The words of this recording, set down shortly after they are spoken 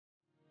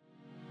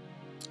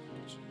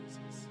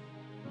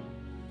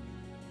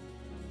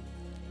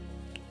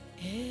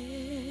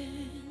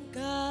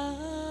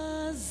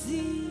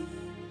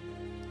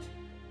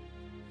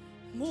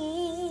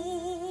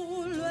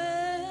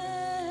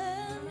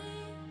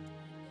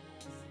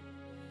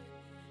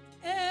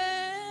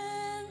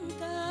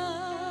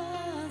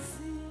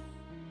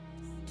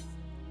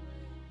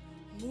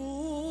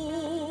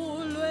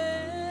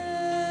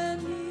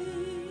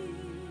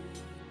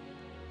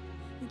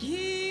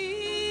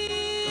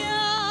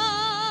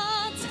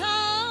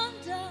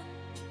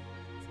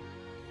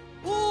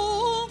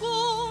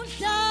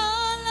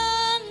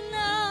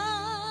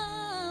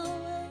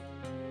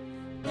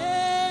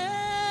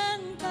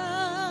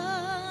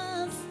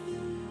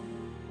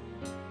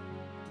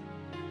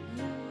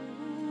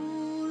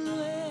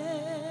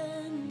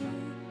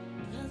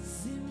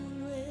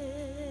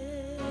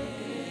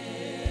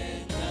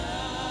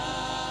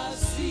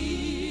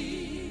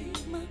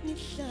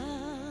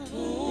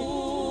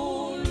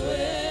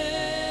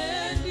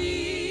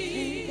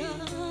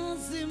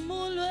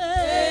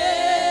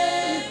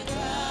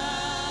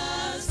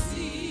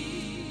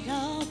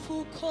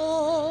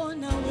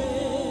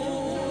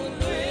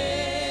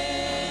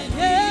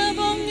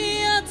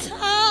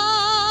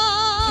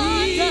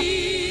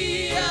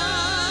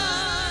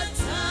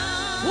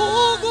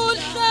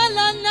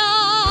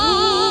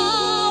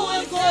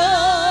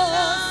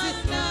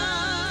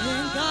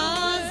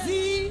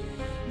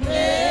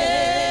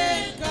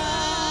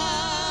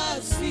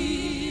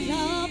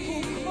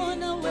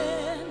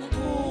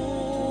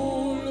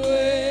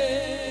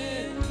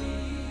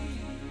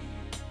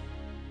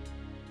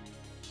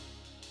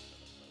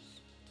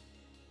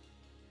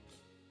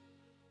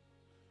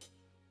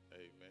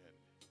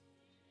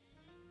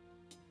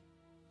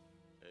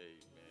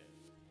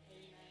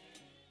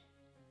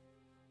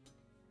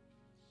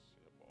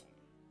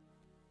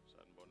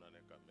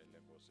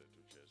egameni lenkosi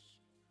ethu Jesu.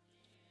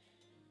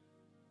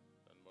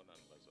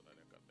 Sanibonani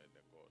bazalwane egameni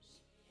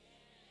lenkosi.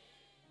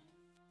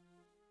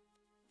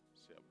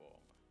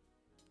 Siyabonga.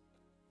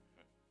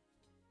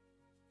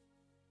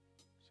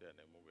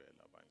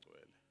 Siyanemukela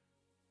abangcwele.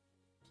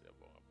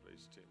 Siyabonga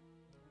praise team.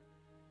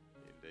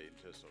 In the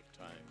interest of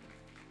time.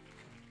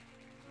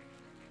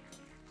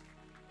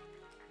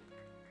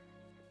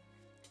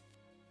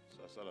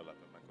 Sasala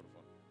lapha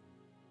microphone.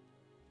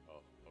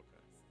 Oh,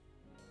 okay.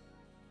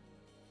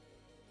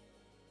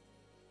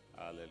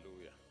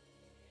 Hallelujah.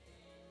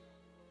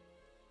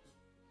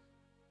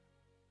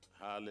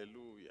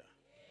 Hallelujah.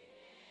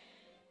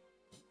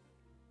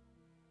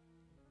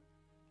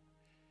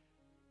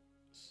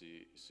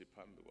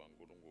 Siphambi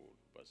kwaNkulunkulu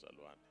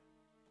bazalwane.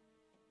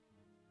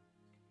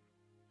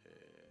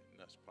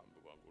 Nasiphambi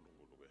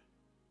kwaNkulunkulu ke.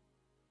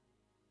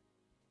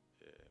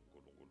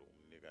 uNkulunkulu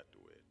umnikati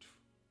wethu.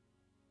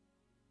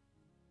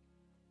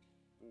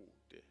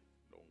 Kude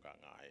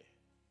longangaye.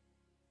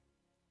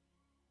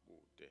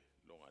 Kude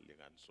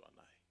longalinganiswa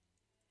naye.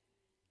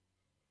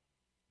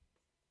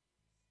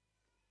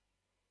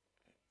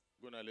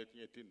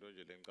 Kunaletinye izinto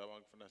nje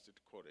lengicabanga kufuna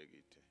sithi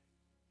correcte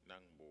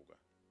nangibuka.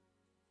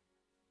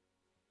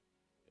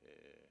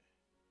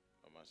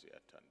 Noma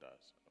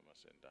siyathandaza noma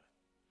sendana.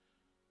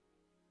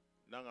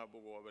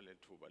 Nangabuka wabe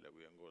lethuba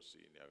lekuya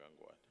enkosini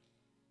yakangwane.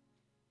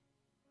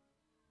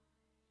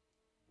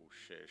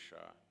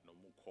 Ushesha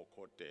noma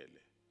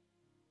ukhokhotele.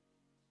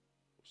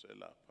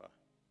 Uselapha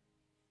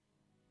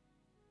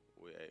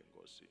uya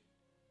enkosini.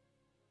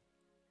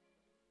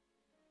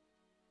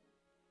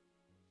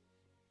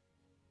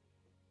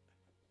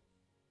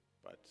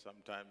 But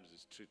sometimes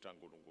it's treat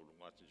uNkulunkulu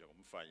ngathi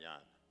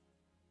njengomfanyana.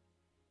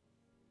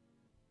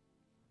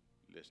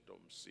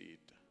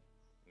 Lestomsida.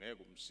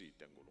 Ngeke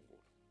umside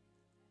uNkulunkulu.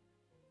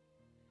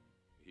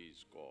 He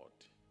is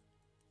God.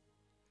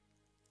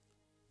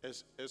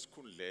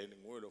 Esikhundleni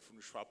nguye lofuna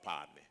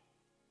ushwaphane.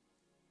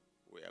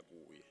 Uya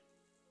kuye.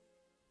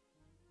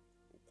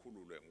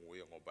 Ukhululwe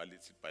nguye ngoba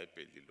lithi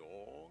iBhayibheli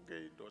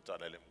lonke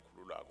indodana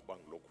lemkhululako kuba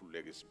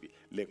ngilokhululeka isibili.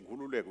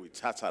 Lenkhululeko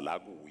uyithatha la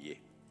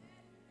kuye.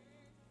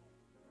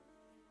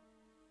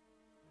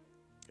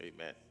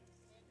 Amen.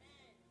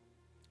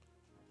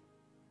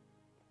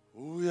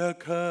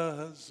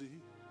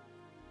 Uyakhazi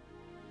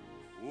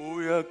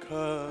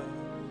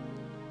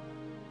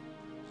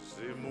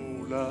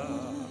simula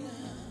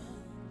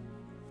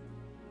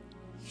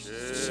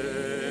Jesu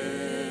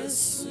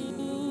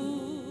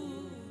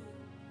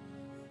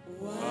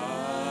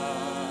wama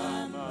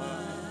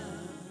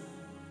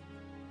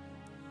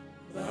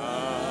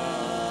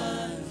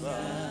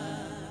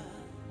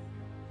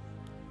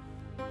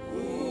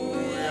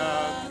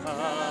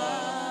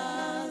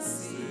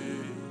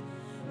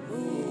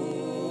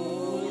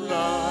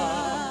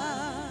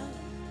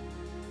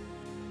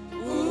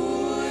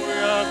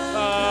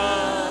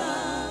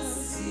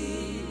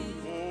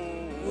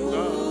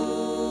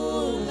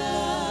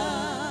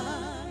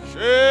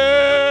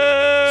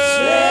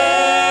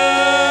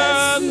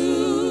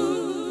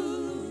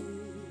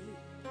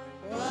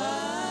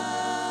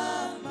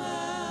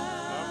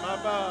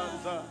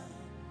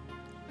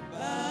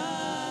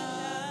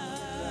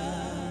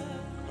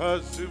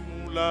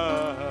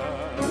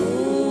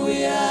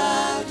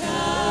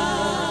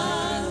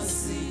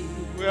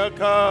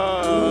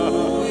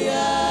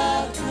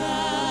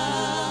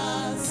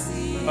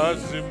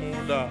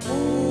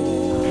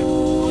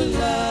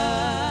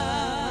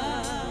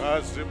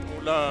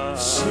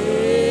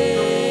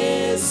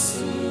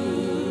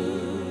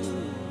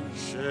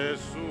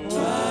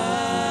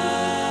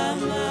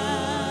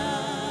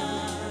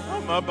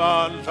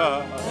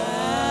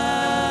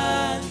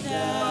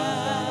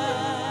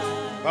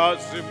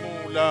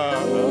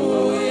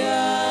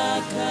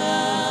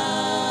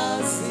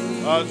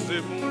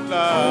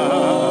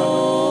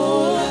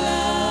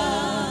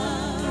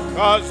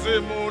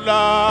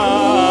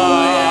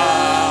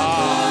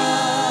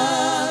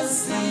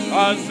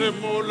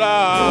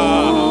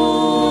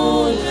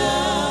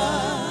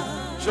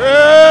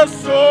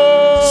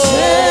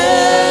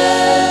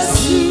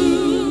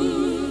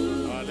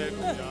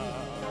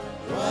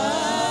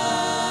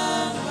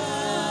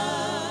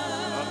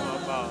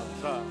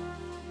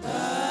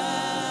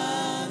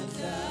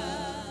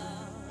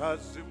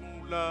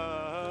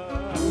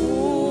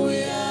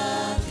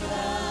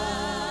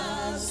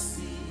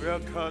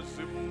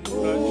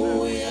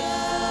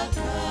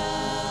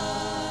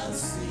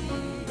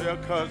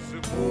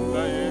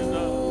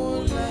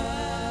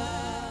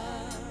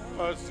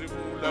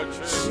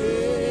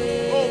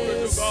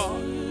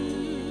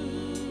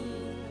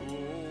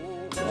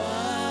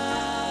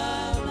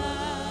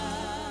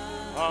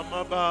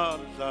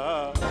banza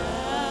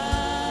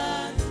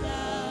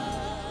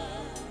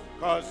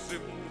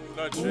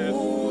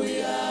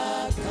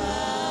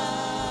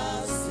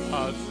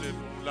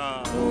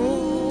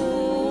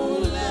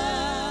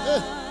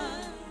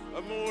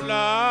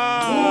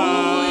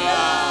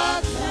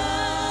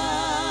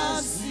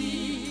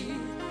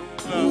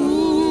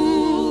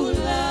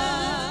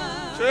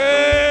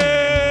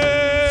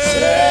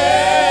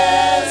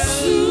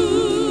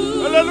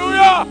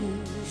Hallelujah.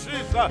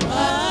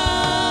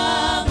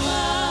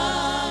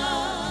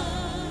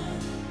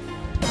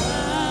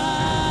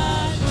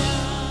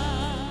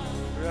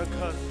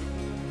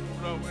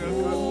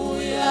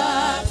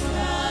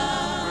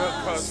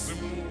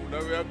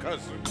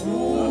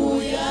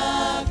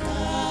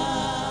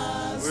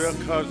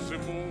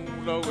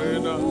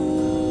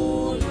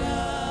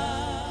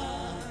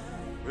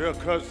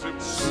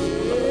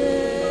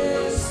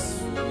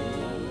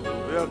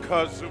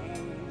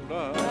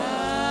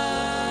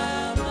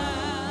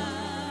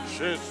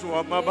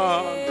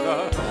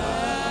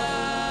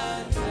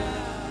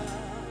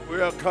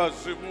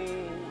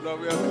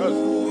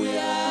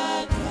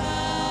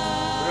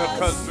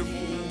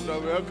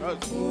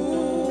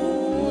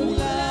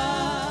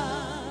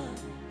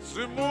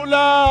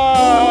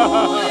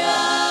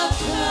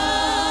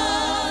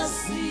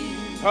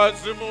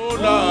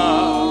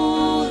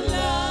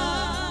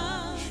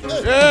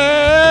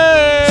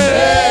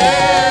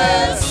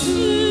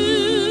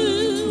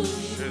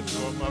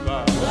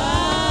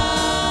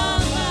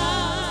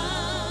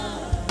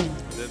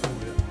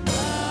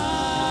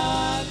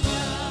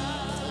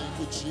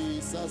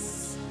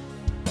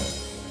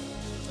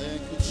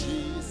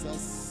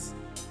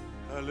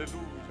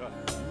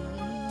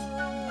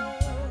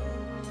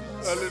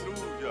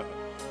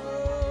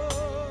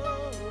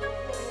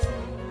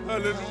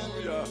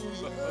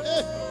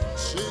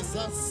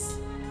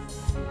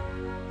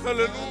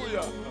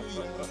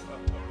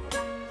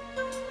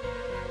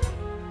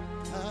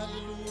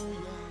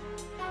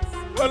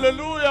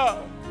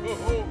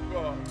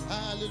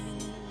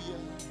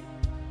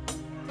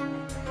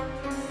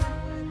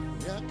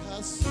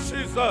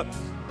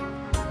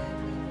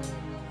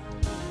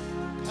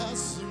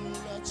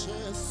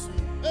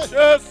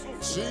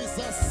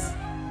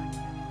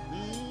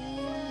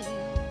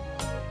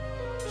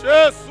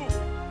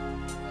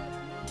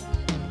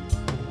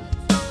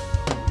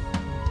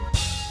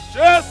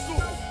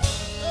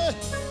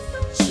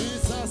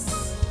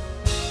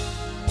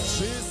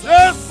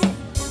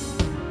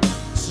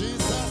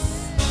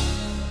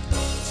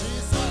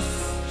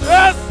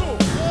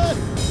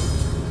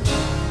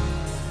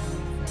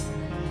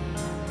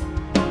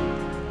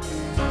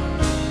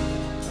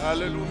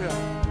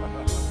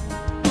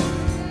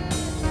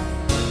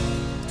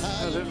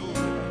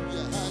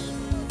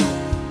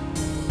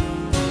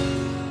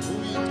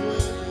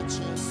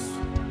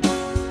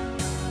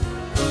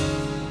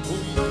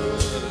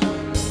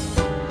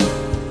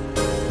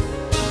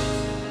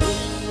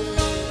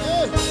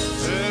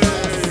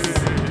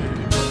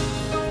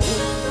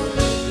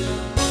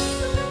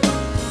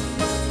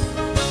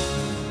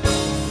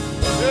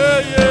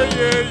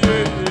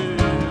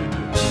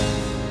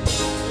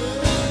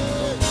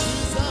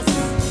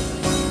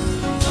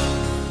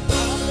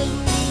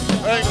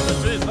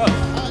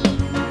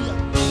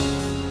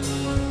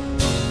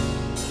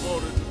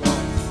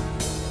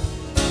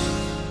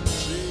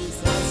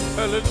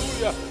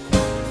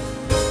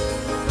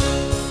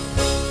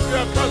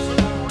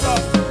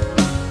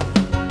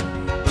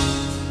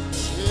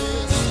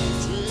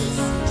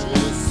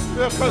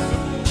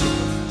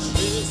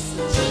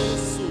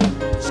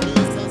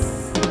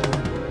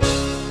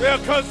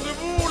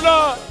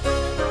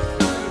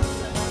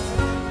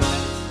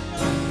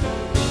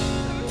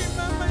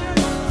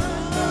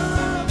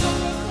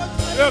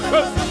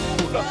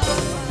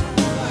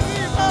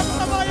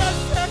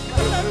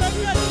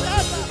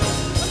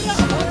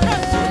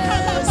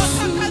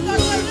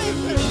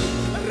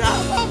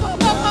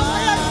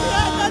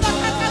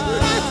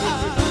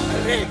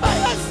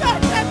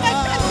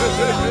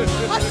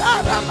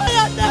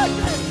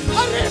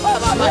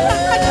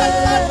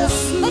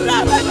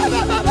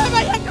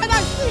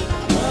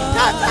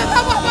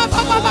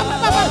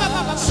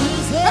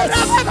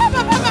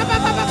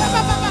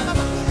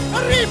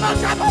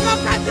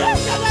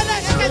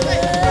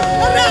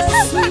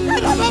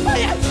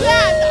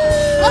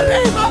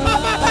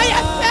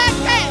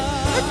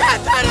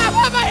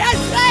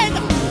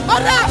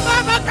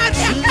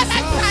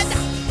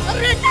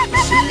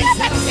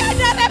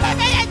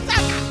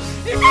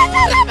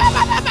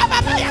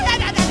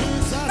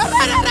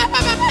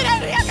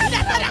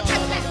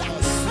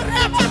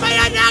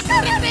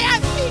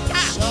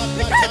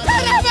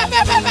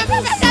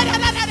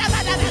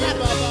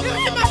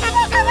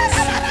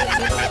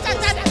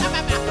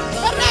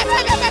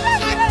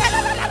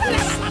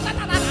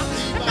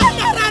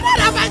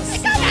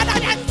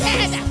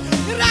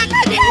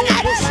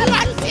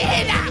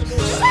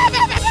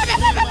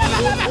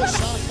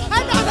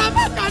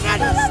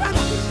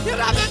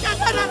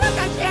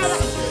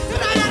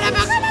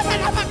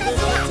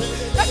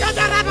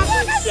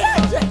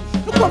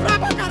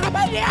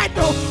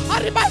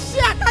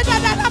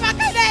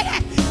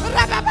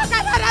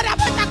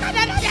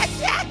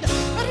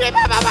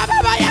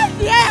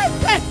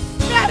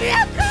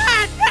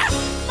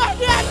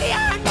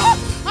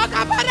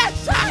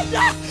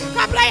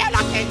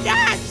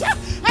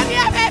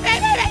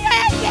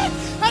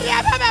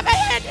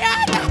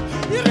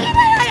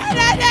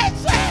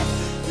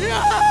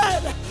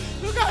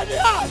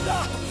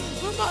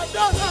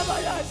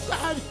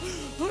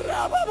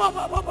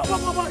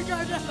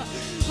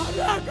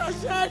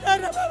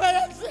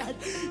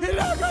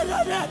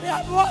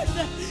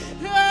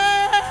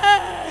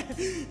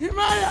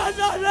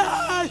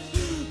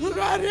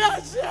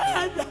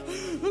 Yariashenda,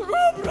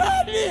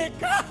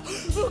 Kubranika,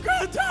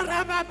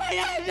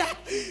 Ukataramayana,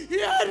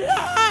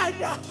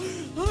 Yariana,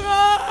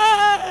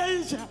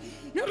 Aisha,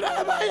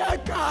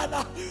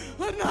 Ramayakana,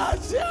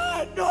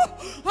 Nasiano,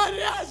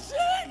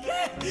 Ariashike,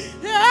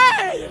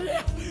 Yariana,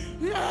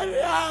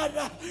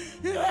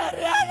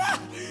 Yariana,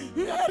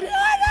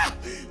 Yariana,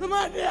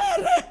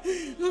 Maniere,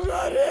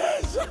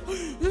 Garisa,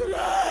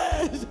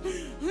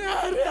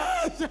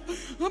 Yariasa,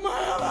 Mama,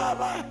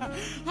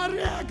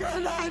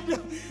 Ariakalanda,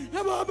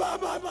 Mama,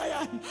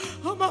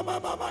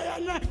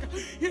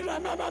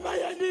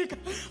 Yanika,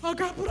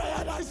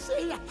 Akaprayana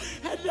Silla,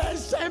 and then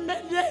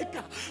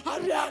Semeneka,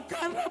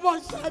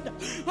 Ariakarabosada,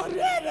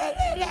 Ariana.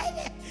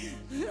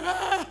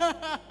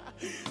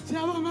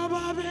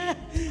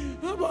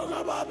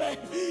 Babe,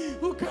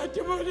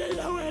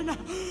 ukatimulila wena,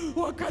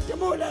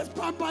 ukatimula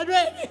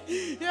spambanweni,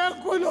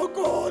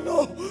 yankulunkulu,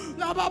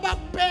 laba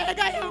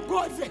bakubheka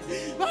yenkosi,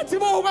 bathi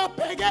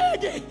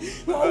bowungabhekeki,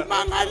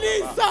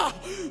 wawumangalisa,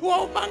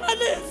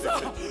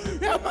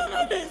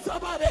 yamangalisa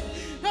babe,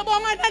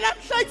 yabongana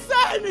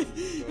namhlakuseni,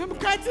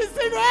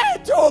 emkhathisini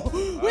wethu,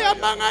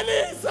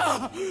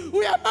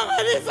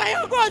 uyamangalisa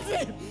yenkosi,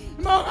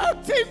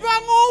 Mongakuthiwa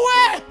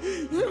nguwe,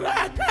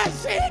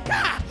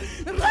 Rakashika,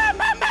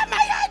 Ramama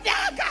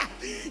Yadaka,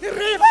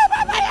 Riva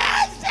Baba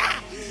Yasha,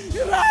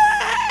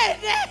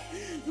 Rene,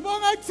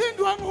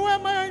 Mongakuthiwa nguwe,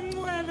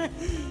 Mayangwele,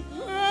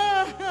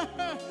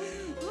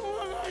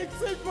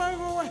 Mongakuthiwa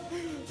nguwe,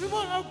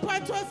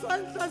 Mongakuphathwa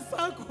sandla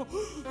sakho,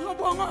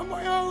 Mabonga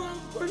moya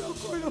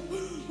uNkulunkulu,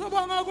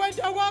 Mabonga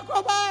kwenta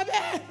kwakho babe,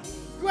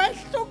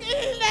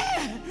 kwehlukile,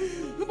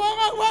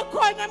 Mabonga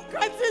kwakhona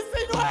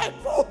emkhathisini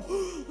wethu.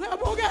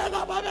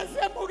 Amukela baba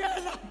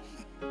siyamukela.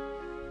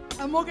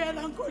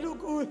 Amukela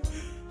Nkulunkulu.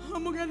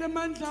 Amukela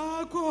amandla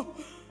akho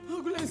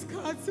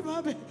kulesikhathi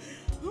babe.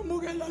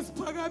 Amukela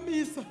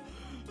siphakamisa.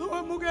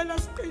 Amukela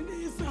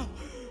siqinisa.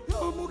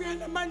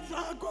 Amukela amandla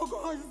akho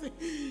Nkosi.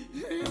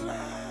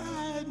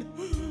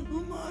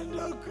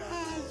 Umando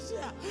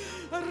kasha.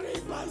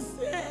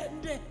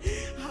 Ribasende.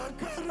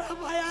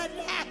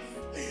 Akarabayana.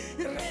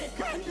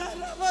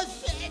 Rekandala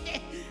bosende.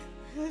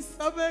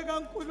 Sabeka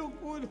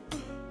Nkulunkulu.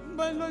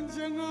 Mbalo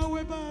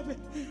njengawe babe,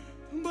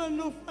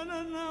 mbalo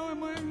ofana nawe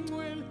moya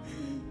ngcwele,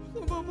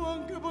 kubo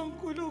bonke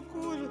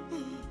boNkulunkulu,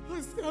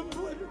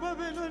 usikambone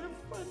babe lo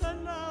ofana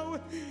nawe,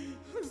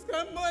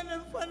 usikambone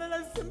ofana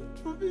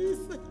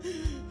nasimthubise,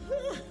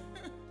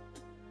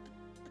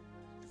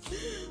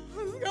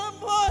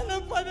 usikambone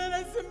ofana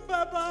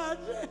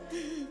nasimbabade,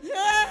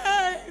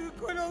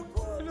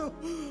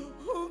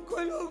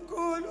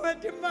 uNkulunkulu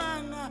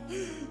wetimanga,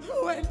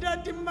 wenda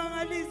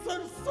timangaliso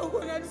lusuku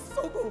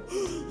ngelusuku,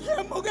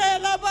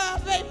 yemukela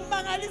babe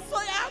imangaliso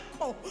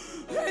yakho,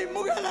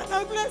 yemukela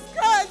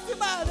nakulesikhathi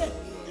babe,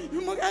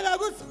 yemukela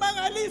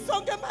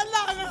kusimangaliso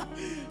ngemalanga,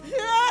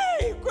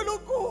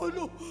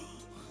 Nkulunkulu.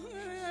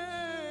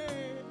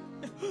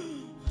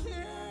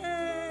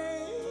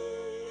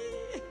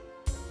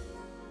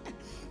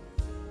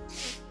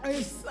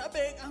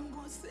 Ayisabeka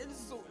Nkosi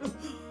elizulu,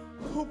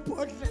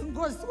 ubhodle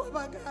Nkosi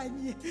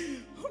wabakanye,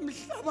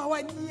 umhlaba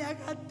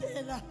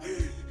wanyakatela,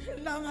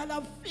 ilanga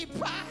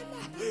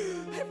lafiphala,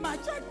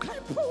 ematshe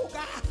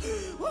aqhephuka,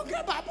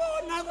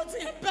 ungebabona ukuthi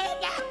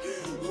ngempela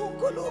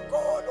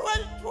uNkulunkulu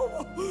welithuba,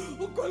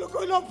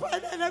 uNkulunkulu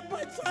ofanele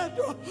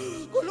kubathando,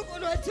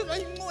 uNkulunkulu wethu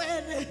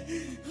loyingcwele.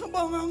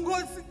 Ngibonga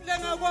Nkosi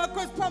kulenga kwakho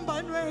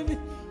esiphambanweni,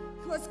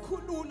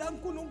 wasikhulula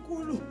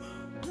Nkulunkulu.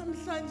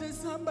 Namhlanje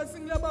sihamba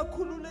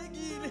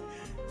singabakhululekile,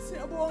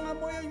 siyabonga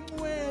moya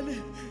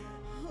oyingcwele,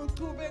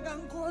 uqhubeka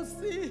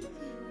Nkosi,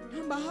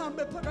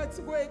 bahambe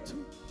phakathi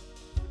kwethu,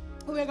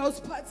 ubeka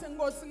usiphathe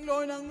Nkosi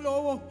ngilona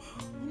ngilowo,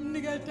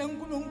 umnikeze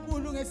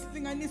uNkulunkulu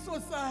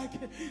ngesilinganiso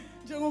sakhe,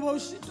 njengoba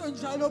ushito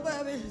njalo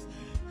babe.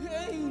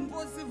 Hey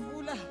Nkosi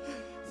vula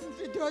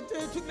inhliziyo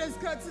yethu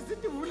kulesikhathi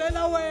sithi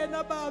vulela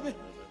wena babe,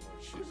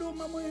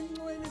 khuluma moya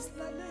oyingcwele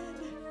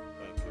silalele.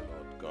 Thank you,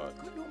 Lord God.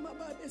 Khuluma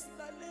babe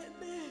silalele.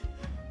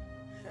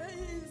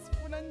 Hey,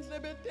 sifuna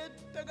ndlebe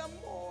tethu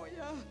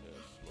takamoya.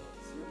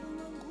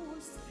 Sibonga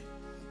Nkosi.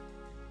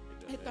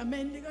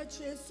 Egameni lika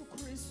Jesu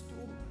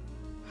Kristu.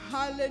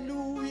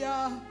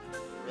 Hallelujah.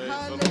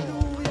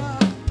 Hallelujah.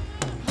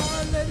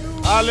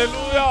 Hallelujah.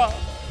 Hallelujah.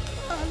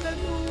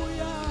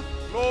 Hallelujah.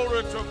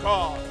 Glory to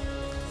God.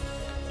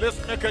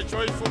 Let's make a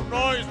joyful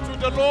noise to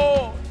the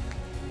Lord.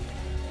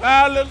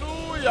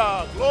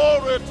 Hallelujah.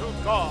 Glory to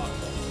God.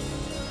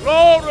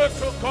 Glory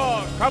to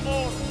God. Come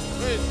on,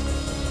 praise.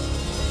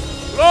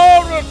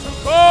 Glory to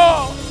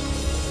God.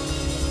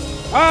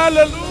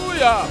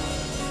 Hallelujah.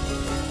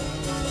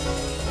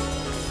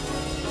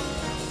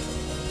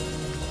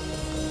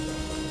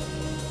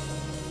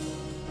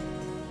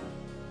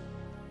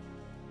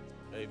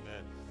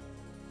 Amen.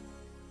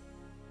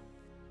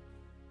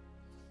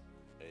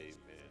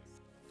 Amen.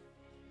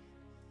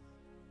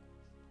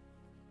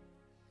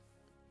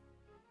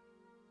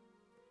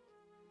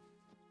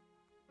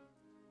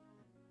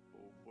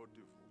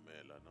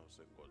 Ubodivumela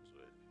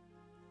nawusenkonzweni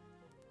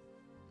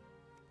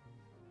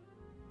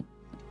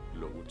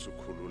lokuthi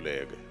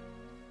ukhululeke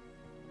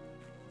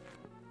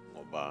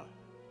ngoba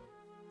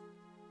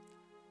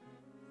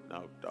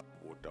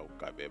nawudabuda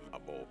ugabe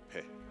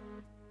mabophe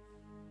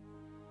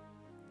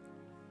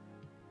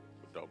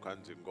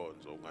udawukhanza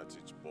inkonzo ungathi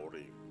it's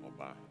boring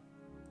ngoba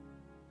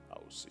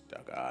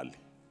awusitakali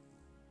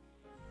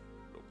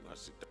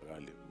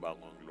lokungasidakali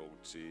kubangwa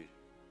ngilokuthi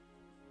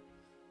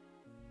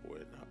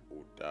wena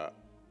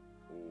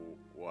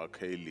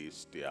wakhe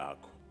list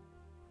yakho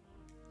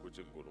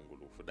kuthi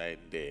uNkulunkulu ufuna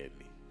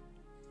indeni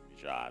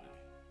njani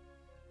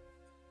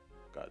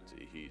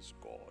kanti he is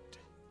God.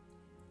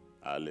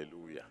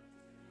 Hallelujah.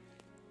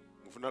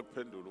 Ngifuna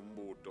kuphendula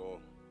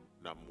umbuto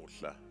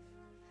namuhla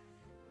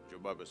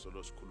njengoba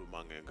besolo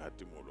sikhuluma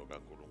ngenkathimulo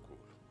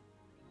kaNkulunkulu.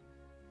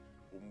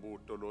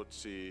 Umbuto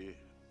lothi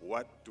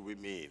what do we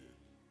mean?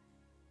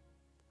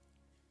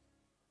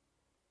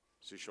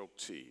 Sisho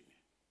ukuthini?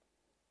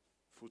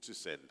 Futhi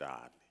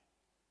sendani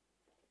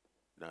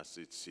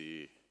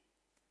nasithi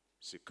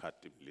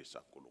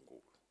sikhathimlisa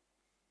uNkulunkulu.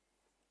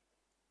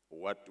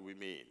 What do we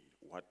mean?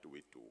 What do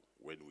we do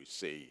when we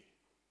say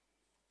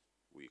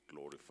we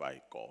glorify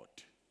God?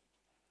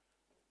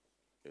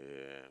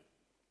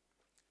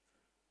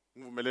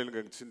 Ngivumeleni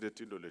ngithinde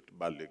into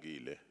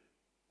letibalekile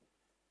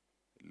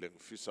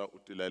lengifisa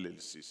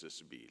utilalelisise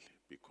sibili,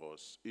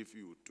 because if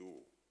you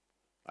do,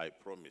 I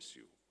promise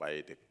you,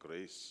 by the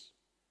grace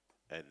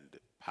and the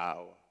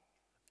power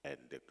and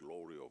the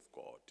glory of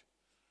God,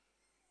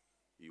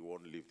 you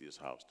won't leave this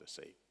house the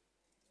same.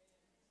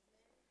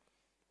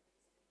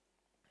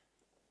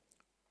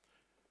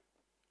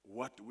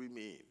 What do we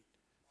mean?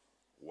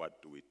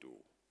 What do we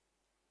do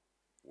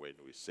when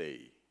we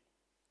say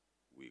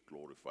we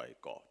glorify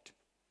God?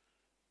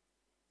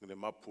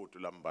 Nginemaphuzu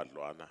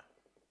lambadlwana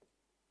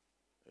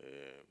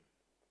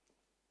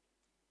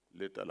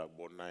later like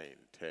 9,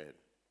 10,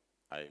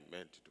 I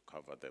meant to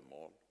cover them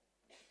all,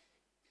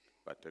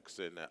 but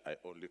I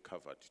only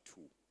covered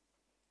 2,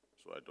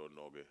 so I don't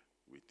know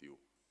with you.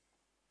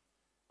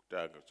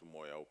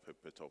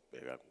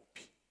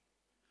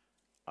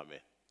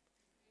 Amen.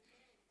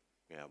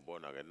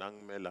 Ngiyabona ke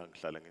nangimela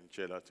ngihlala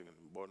ngintshela ukuthi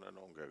ngibona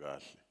nonke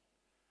kahle.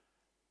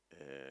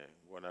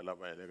 Ngibona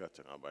labanye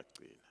kade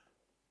ngabagcina.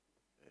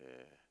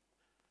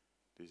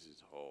 This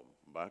is home.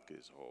 MBAC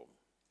is home.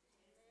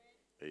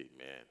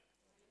 Amen.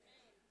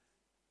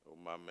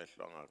 Umama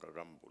ehlonga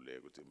akambuleke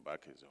ukuthi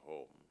MBAC is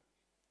home.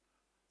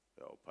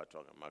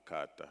 Uyawuphathwa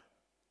ngamakhata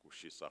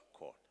kushisa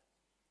khona.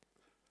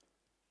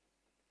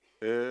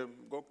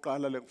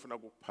 Ngokuqala lengifuna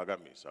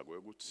ukuphakamisa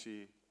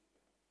ukuthi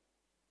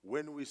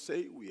when we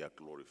say we are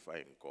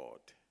glorifying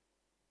God,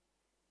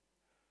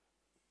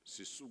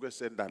 sisuke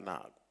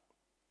sendanako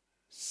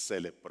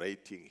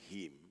celebrating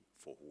him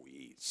for who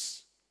he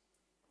is.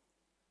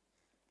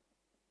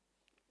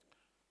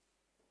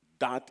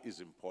 That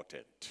is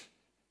important.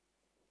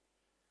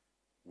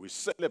 We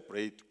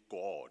celebrate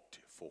God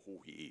for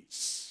who he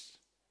is.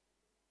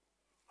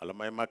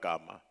 Alamanye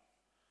magama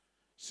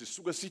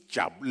sisuke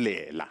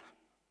sijabulela,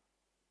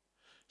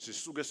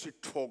 sisuke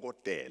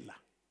sithokotela,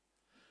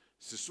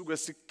 sisuke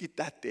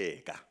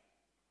sikitateka,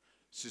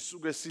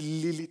 sisuke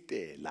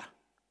sililitela,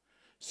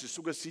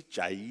 sisuke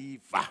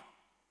sijayiva,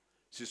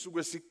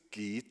 sisuke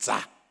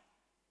sigitsa,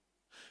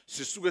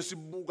 sisuke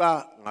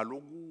sibuka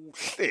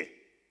ngalokuhle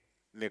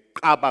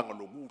neqabanga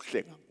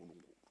lokuhle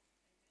kaNkulunkulu.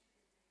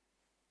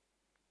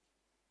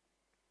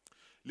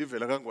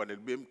 Livela kangwane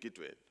libe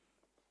emgidweni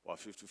wa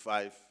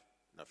 55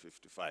 na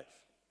 55.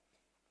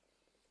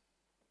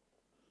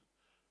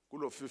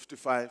 Kulo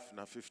 55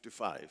 na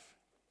 55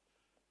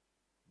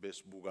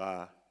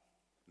 besibuka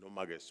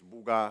noma ke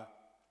sibuka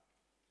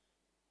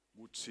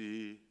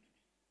ukuthi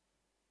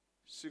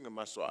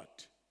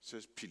singemaswati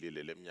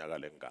sesiphilile leminyaka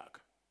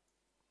lengaka.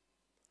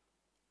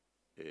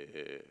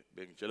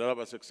 Bengitshela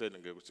labasekuseni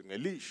ngekuthi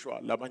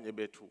ngelishwa labanye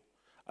bethu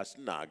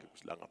asinaki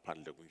kusila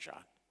ngaphandle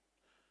kunjani.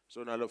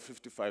 So nalo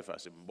 55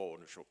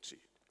 asimbona usho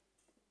ukuthini.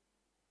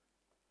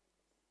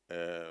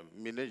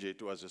 Mina nje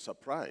it was a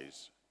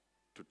surprise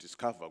to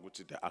discover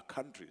ukuthi there are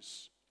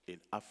countries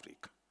in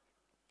Africa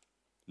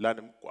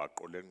lana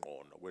imigwaqo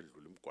lengqono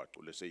kwedlula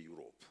imigwaqo lese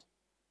Europe.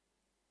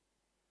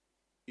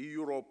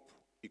 I-Europe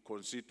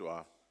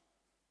iconsider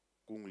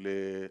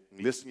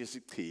ngilesinye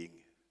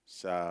isichingi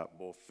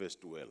sabo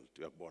first world,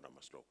 uyakubona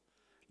maslo.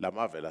 La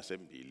mavela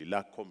asembili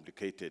la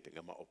complicated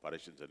ngama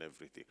operations and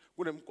everything.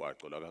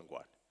 Kunemigwaqo la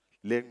kangwane.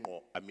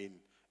 Lenqo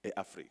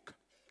eAfrica.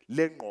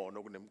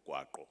 Lenqono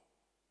kunemigwaqo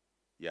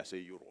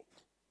yase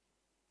Europe.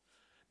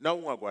 Na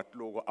ungakwathi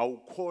lokho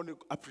awukhona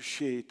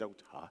uappreciate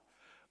ukuthi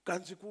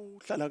kanti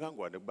kuhlala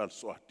kangwane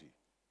kubaliswati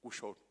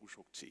kusho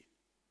ukuthini.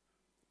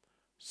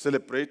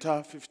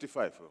 Celebrator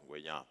 55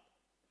 ngwenyama.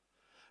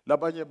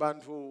 Labanye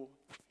bantu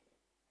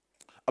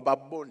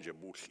ababonje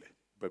buhle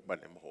bekuba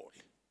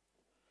nemholi.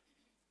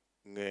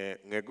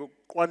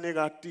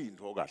 Ngekuqwanika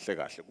tinto kahle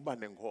kahle kuba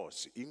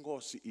nenkosi.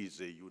 Inkosi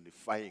is a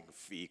unifying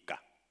figure.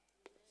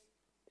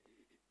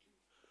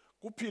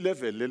 Kuphi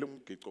level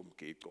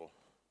lelumgico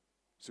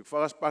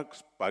sikufaka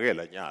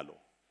sibhakela nyalo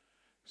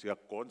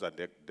siyagonza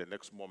the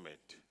next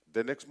moment.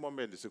 The next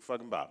moment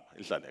sikufaka imbamba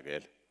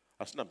ihlalekele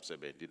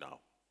asinamsebenzi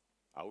nawo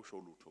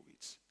awusho lutho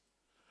kithi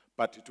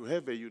but to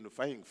have a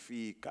unifying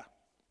figure.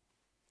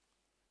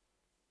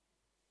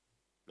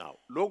 Now,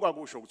 lokho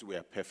akusho ukuthi we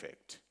are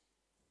perfect.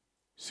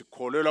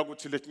 Sikholelwa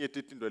ukuthi letinye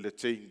izinto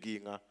lethe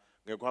inkinga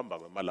ngekuhamba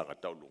kwemalanga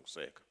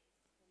tawulungiseka.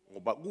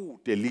 Ngoba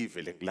kude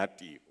live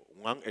lengilatiko,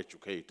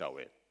 ungangi-educate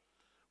wena.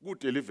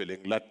 Kude live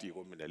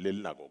lengilatiko mina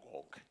lelinako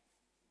konke.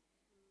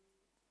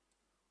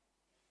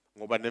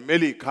 Ngoba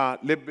neMelika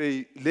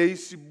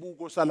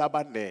leyisibuko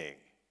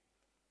salabanenge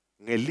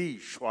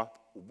ngelishwa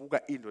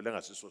ubuka into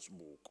lengasiso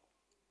sibuko.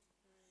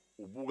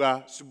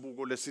 Ubuka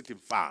sibuko lesithi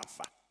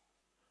mfafa.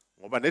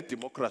 Ngoba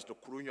nedemocracy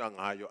okukhulunywa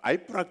ngayo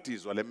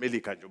ayipracticewa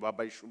leMelika nje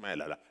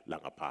bayishumela la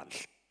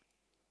ngaphandle.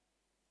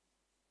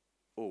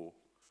 Oh,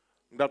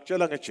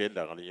 ngidakutshela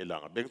ngegender ngalinye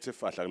ilanga bengithe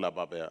fahla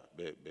kulaba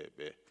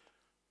be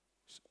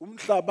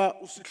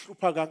umhlaba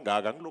usihlupha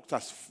kangaka ngilokuthi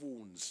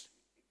asifunzi.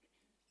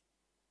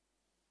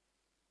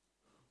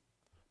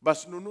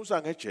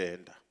 Basinunusa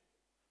ngegender.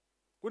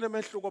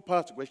 Kunemehluko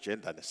phakathi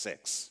kwegender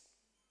nesex.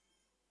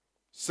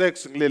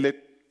 Sex ngilele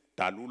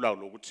dalula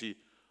lokuthi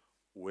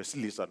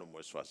uwesilisa noma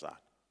wesifazana.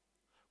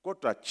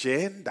 Kodwa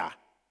gender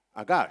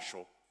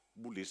akasho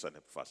bulisa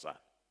nebufazana.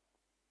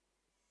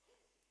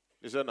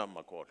 Isena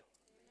makholo.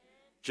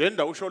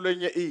 Gender usho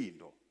lenye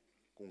into.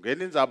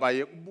 Kungena indzaba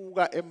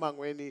yekubuka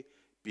emangweni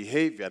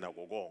behavior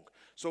nako konke.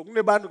 So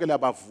kunebantu ke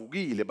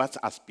labavukile bathi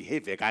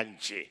asibehave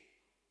kanje.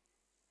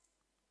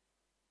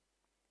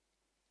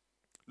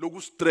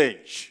 Loku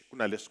strange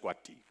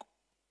kunalesikwatiko.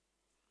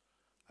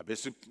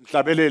 Abese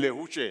mhlabelele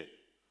hutshe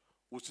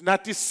uthi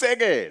nathi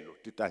sekelo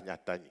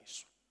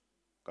titanyatanyiswa.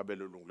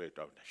 Kabelo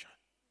lungulethu awundashana.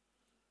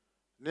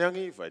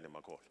 Niyangiva yini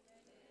makholo?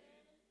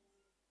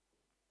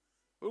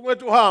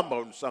 Ungathi uhamba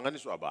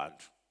usanganiswa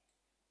abantu.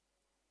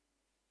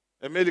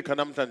 eMelika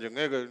namhlanje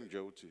ngeke nje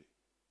uthi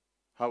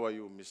how are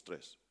you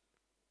mistress?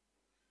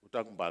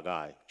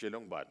 Utakumbakayo,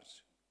 tshelo ngibani?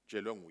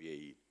 Tshelo nguye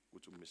yini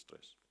uthi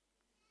mistress.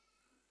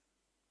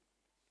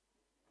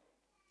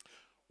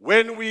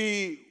 When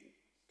we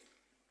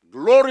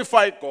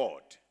glorify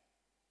God,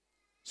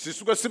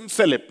 sisuke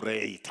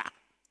simcelebrate.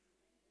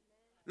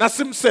 Na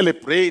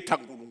simcelebrate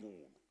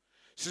uNkulunkulu.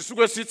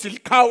 Sisuke sithi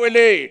likhawe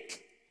lethu.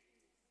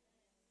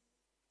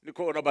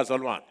 Nikhona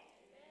bazalwane.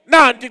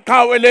 Nanti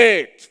ikhawe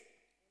lethu.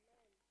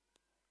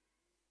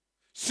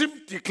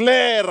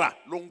 Simdeclare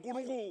lo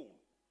nkulunkulu.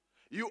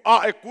 You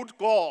are a good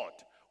God.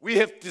 We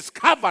have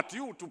discovered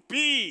you to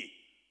be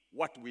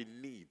what we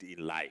need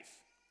in life.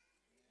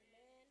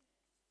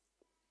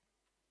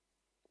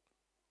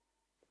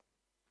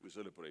 We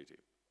celebrate him.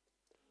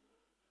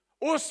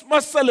 Us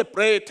must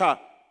celebrate her.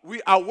 We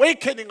are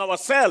awakening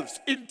ourselves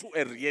into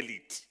a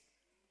reality.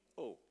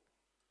 Oh,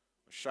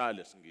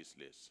 Charles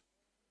Ngisles.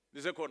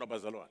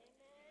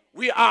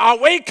 We are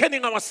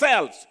awakening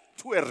ourselves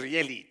to a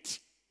reality.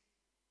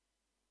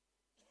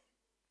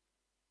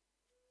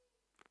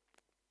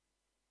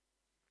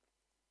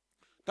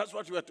 That's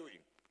what we are doing.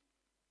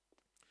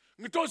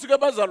 Ngitosike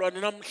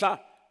bazalwane namhla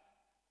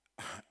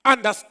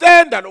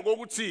understand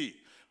lokuthi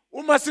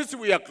uma sithi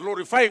we are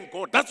glorifying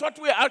God. That's what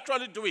we are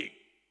actually doing.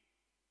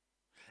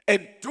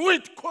 And do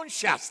it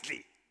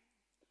consciously.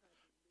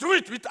 Do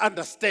it with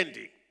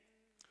understanding.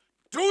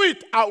 Do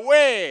it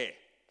aware.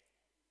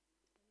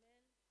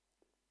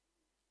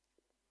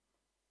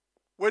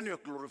 When you are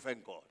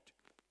glorifying God.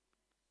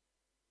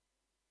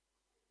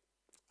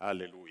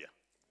 Hallelujah.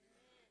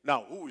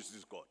 Now, who is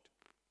this God?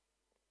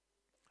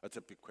 That's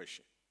a big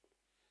question.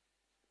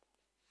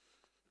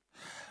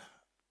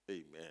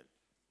 Amen.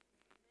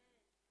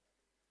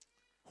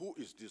 Who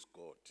is this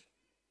God?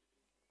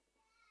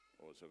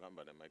 Oh, so come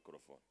by the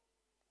microphone.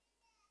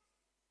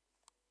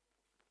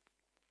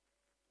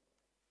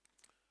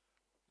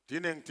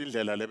 Dineng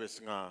tindlela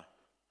lebesinga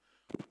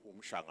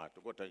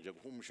umshangato kodwa nje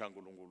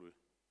umshangunkulunkulu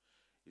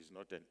is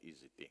not an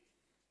easy thing.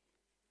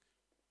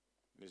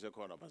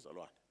 Nisekhona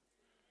bazalwane.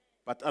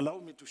 But allow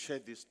me to share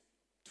these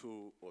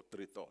 2 or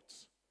 3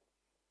 thoughts.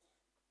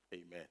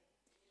 Amen.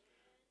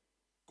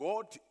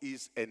 God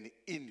is an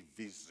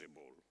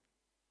invisible,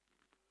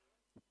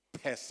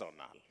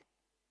 personal.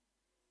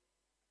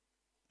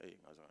 Hey,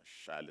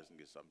 ngazashaya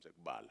ngisamse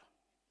kubala.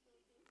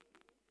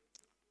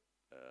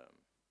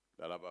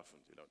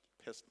 Lalabafundi lo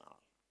personal.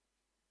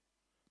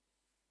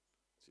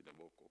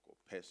 Sinebokoko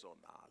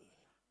personal.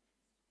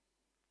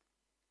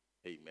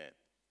 Amen.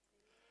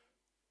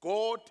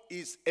 God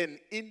is an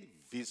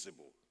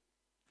invisible.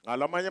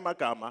 Ngalamanye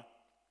amagama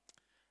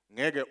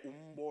ngeke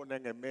umbone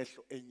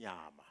ngemehlo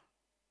enyama.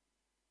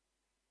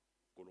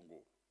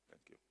 Nkulunkulu.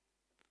 Thank you.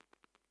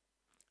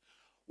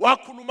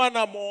 Wakhuluma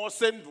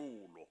naMose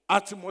endulo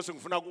athi Mose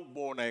ngifuna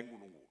ukubona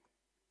enkulunkulu.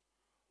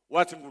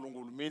 Wathi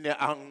uNkulunkulu mina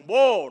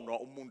angibonwa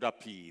umuntu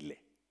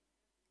aphile.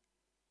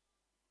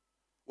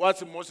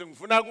 Wathi Mose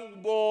ngifuna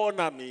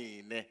ukubona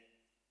mina.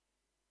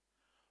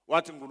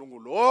 Wathi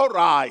uNkulunkulu all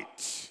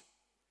right.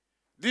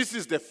 This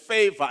is the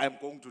favor I'm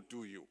going to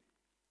do you.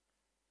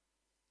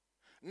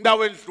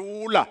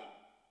 Ngidawendlula.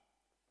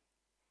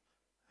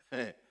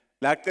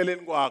 La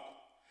celeni kwakho.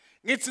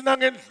 Ngithi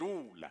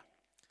nangendlula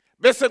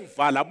bese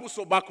ngivala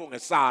buso bakho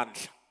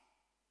ngesandla.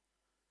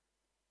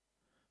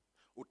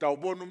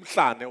 utawubona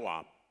umhlane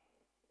wami.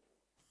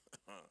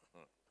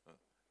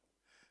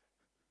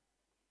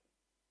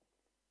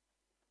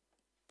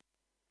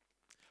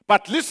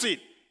 But listen,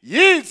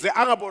 yize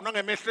angabonwa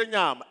ngemehlo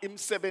enyama,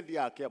 imisebenzi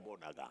yakhe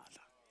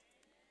yabonakala.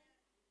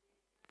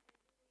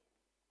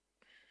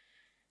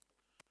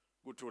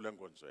 Kuthule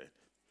enkonzweni.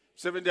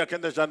 Imisebenzi yakhe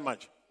yenza njani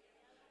manje?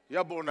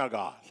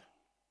 Yabonakala.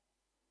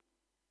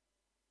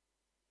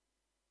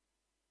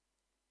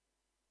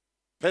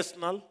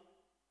 Personal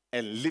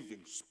and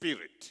living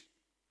spirit.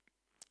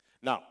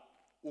 Now,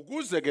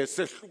 ukuze ke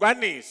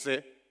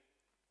sehlukanise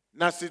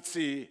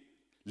nasithi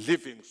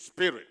living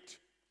spirit.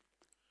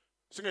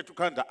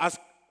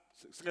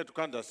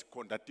 Singethukhanda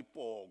sikhonda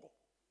tipoko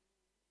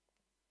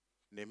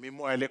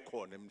nemimoya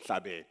lekhona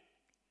emhlabeni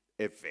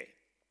evela.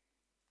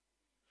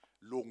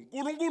 Lo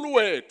nkulunkulu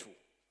wethu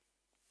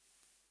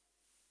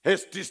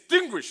has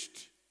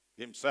distinguished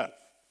himself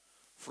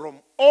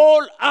from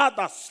all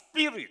other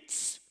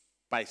spirits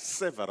by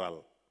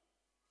several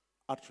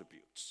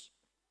attributes.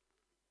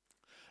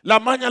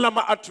 Lamanye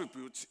lama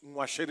attributes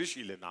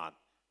ngiwasherishile nani.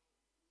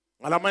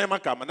 Ngalamanye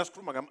amagama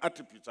nasikhuluma ngama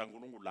attributes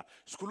aNkulunkulu la,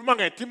 sikhuluma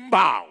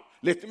ngetimbawu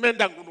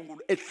letimenda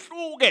uNkulunkulu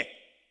ehluke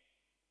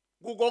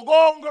kuko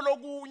konke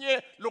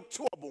lokunye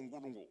lokuthiwa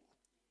boNkulunkulu.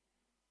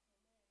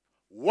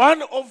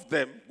 One of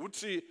them would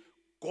say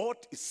God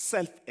is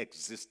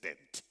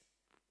self-existent.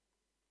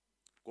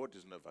 God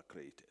is never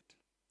created,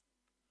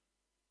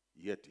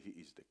 yet he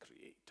is the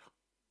creator.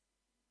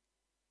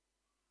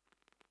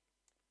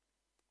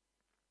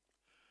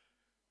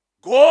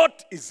 God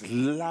is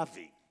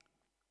loving.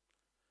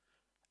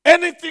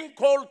 Anything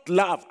called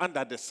love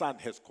under the sun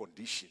has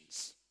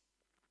conditions,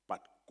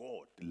 but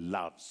God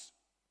loves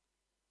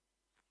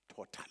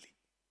totally.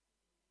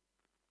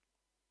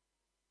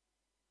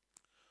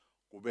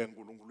 Kube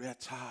uNkulunkulu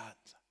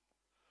uyathanda,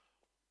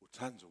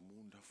 uthanda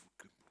umuntu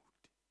afuqa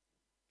imbuti.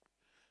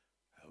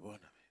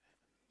 Yabona mina.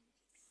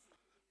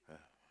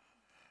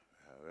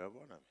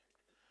 Yabona mina.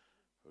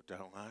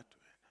 Utawungathi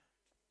wena.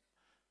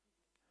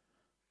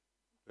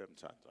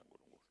 Uyamthanda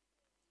uNkulunkulu.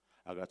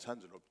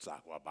 Akathandi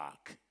nobudzakwa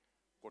bakhe,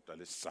 kodwa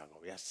lesizakwa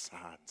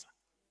uyasanza.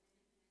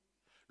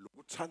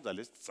 Lokuthanda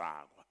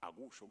lesizakwa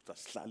akusho ukuthi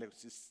asihlale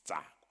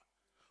sisizakwa.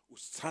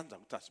 Usithanda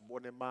ukuthi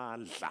asibone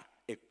amandla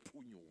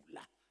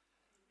ekuphunyula.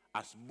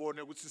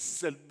 Asibone ukuthi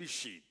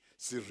selfishini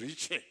si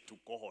reach to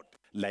God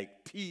like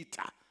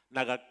Peter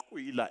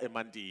nakaqhwila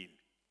emandini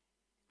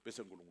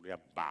bese uNkulunkulu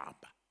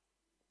uyambamba.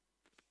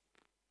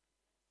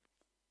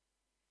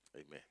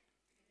 Amen.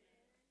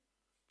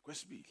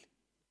 Kwesibili,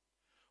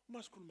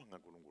 uma sikhuluma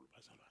ngaNkulunkulu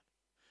bazalwane,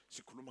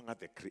 sikhuluma nga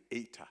the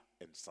creator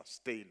and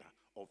sustainer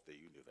of the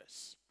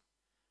universe.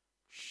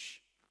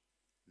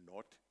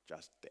 Not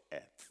just the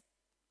earth,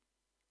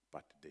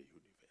 but the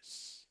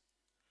universe,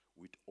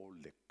 with all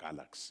the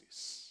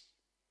galaxies,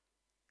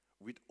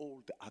 with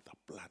all the other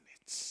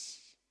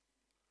planets,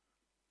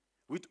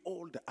 with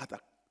all the other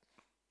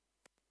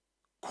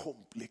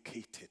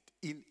complicated,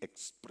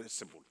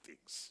 inexpressible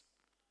things.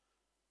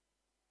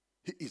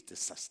 He is the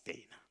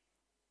sustainer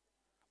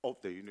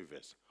of the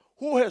universe,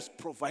 who has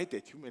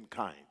provided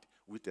humankind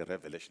with a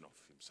revelation of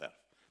himself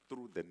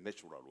through the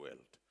natural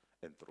world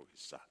and through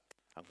his son.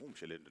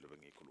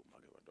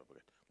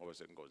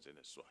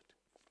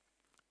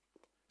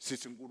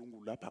 Sithi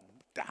uNkulunkulu lapha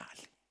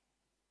ngumdali.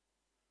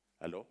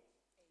 Hello?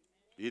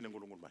 Yini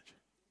uNkulunkulu manje?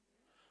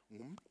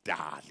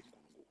 Ngumdali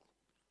uNkulunkulu.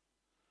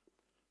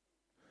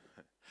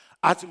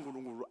 Athi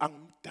uNkulunkulu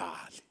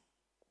angumdali.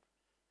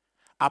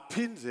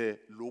 Aphinze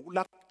lokhu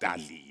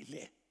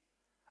lakudalile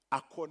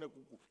akhona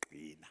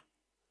ukugcina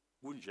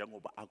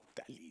kunjengoba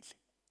akudalile.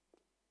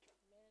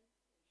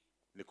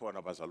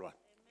 Nikhona bazalwane?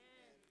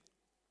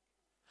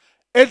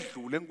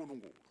 Edlule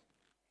uNkulunkulu.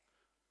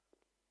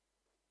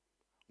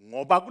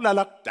 Ngoba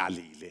kulala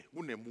kudalile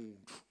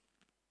kunemuntu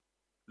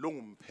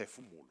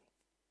longumphefumulo.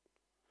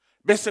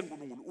 Bese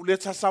uNkulunkulu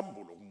uletha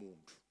sambulo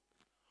kumuntu.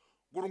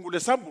 uNkulunkulu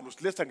lesambulo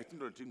siletha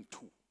ngezinto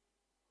ezintu.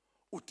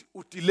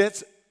 Uthi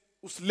letha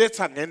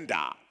usiletha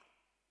ngendaba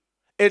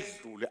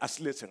edlule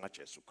asilethe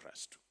ngaJesu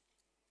Kristu.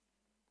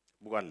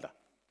 Bukani la.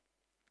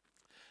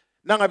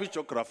 Nangabe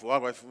igeography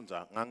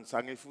wakwayifunza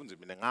ngangisangifunza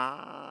mina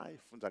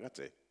ngayifunza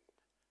kade.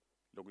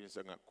 Lokunye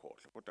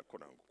sengakhohle kodwa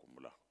khona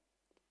ngikukhumbula.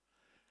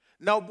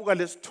 Na ubuka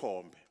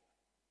lesithombe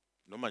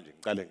noma nje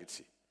ngicale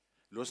ngithi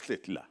lo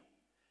sihlethi la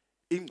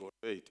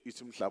ingqondo yethu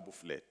ithi umhlaba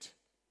uflat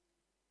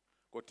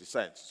kodwa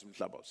iscience ithi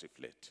umhlaba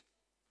usiflat.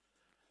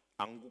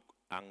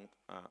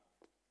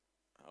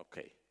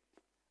 Okay,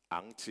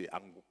 angithi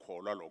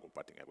angikukholwa lokho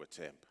but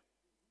ngiyakwethemba.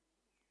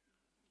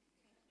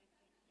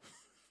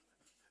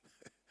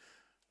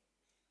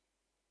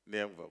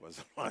 Niyamva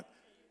bazalwane,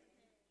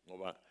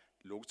 ngoba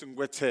lokuthi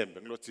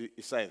ngikwethembe ngilothi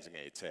iscience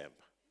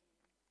ngiyayithemba.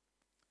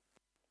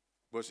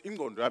 Because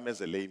ingqondo yami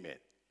as a layman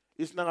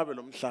isinangabe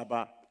lo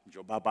mhlaba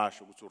njoba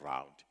basho ukuthi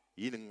uround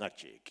yini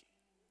ngingajeki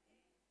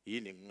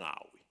yini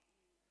ngingawi.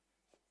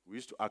 We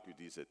used to argue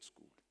this at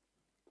school,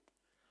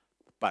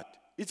 but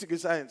ithi ke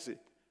science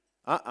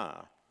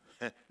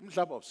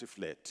umhlaba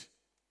usiflat.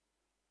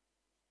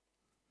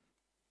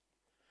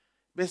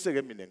 Bese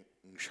ke mina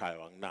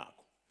ngishaywa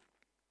nginako.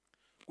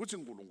 Kuthi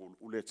uNkulunkulu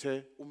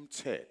ulethe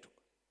umthetho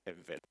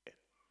emvelweni.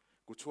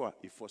 Kuthiwa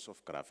i-force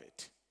of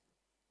gravity.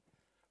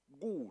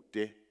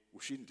 Kude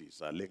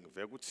ushindiza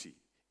lengive ukuthi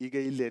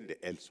ike ilende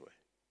elsewhere.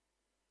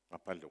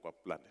 Ngaphandle kwa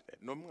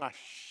planet. Noma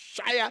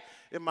ngashaya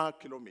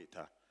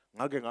ema-kilometer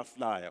ngake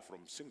ngaflya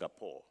from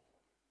Singapore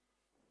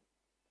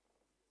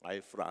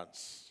by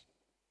France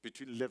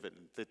between 11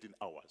 and 13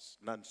 hours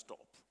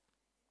non-stop.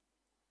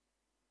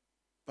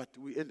 But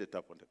we ended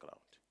up on the ground.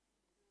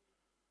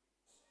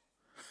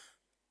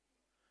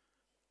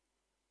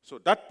 So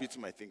that beats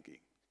my thinking.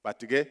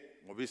 But again,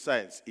 maybe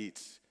science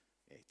it's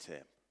a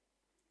term.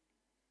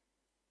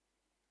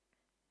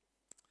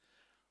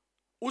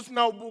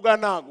 Usina ubuka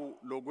naku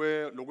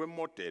lokwe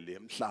model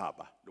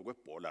emhlaba lokwe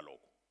bhola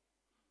lokho.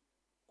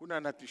 Kuna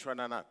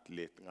natishwana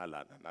natlet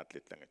ngalana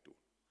natlet langetu.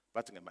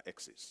 But ngema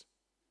axis.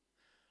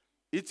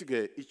 It's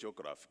a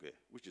geography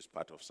which is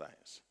part of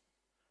science.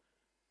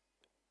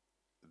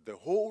 The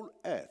whole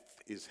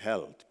earth is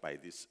held by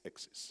this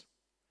axis.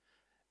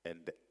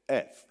 And the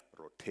earth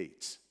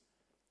rotates.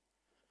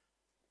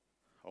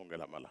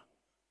 Ongela mala.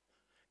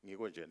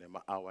 Ngiko nje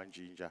nema hour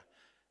njinja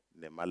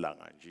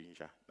nemalanga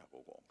njinja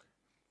nako konke.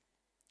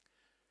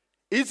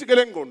 Ithi ke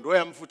lengqondo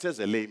yami futhi as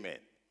a layman.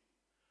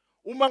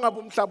 Uma ngabe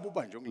umhlaba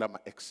ubanje ngilama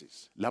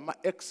axis, lama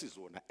axis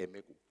wona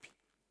eme kuphi?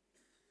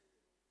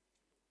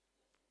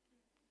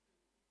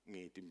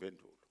 Ngithi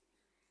impendulo.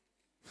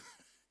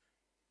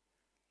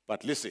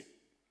 But listen.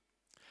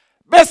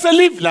 Bese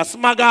live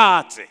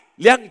lasimakathe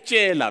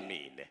liyangitshela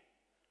mina.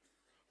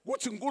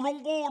 Kuthi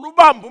uNkulunkulu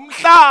ubamba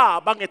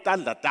umhlaba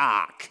ngetandla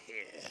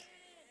takhe.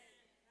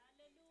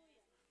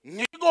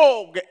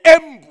 Ngiko ke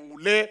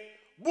embule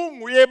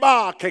bunguye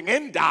bakhe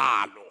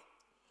ngendalo.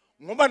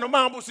 Ngoba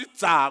noma ngabe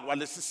usidzakwa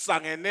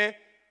lesisangene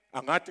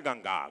angathi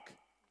kangaka.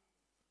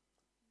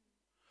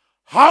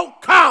 How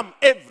come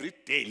every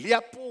day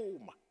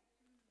liyaphuma?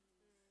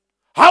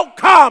 How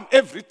come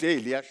every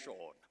day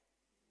liyashona?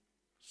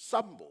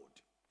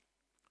 Somebody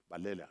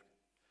balela.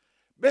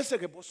 Bese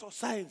ke boso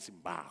science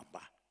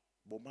mbamba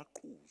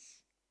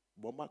bomaqhuzu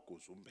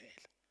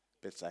bomagozumbela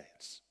be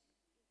science.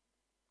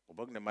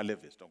 Ngoba kunema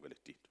levels tonke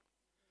letito.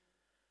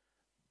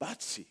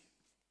 But see,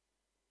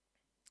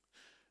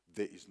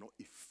 there is no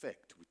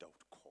effect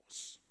without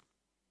cause.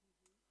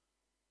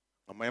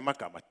 Amanye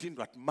amagama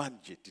tindwa athi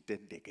manje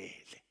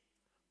titendekele.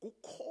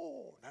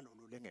 Kukhona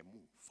lolo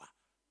lengemuva.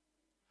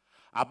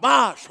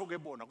 Abasho ke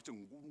bona ukuthi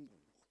nguNkulunkulu.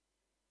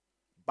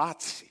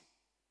 But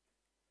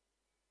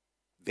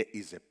there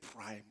is a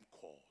prime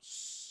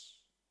cause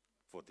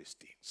for these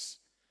things.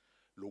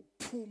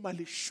 Lokuphuma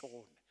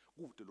lishone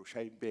kude lo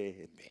shaya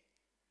impembe.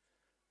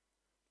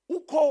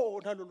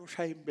 Ukhona lo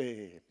shaya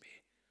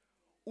impembe.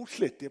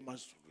 Uhlede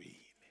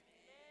emazulwini.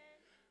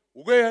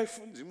 Uke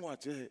yayifunza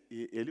incwadi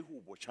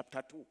elihubo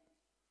chapter 2.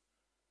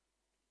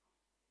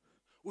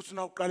 Uthi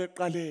na uqale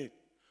eqaleni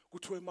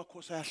kuthiwa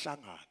emakhosi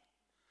ayahlangana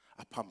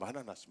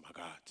aphambana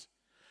nasimakade.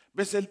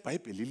 Bese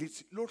iBhayibheli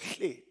lithi lo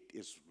hledi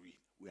ezulwini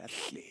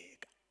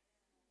uyahleka.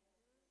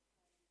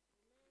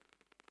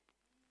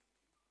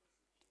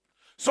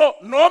 So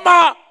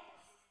noma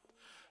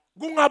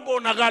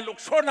kungabonakala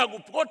ukushona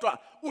kuphi kodwa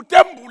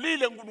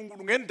utembulile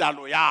uNkulunkulu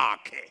ngendalo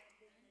yakhe.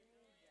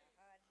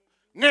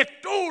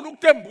 Ngetulu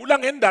ukutembula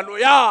ngendalo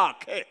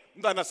yakhe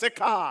mntana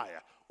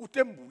sekhaya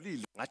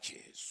utembulile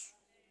ngaJesu.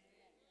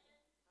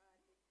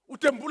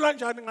 Utembula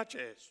njani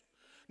ngaJesu?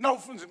 Na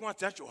ufunza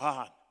incwadi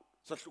yaJohana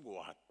sahluko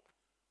 1.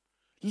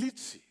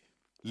 Lithi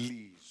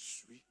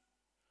lizwi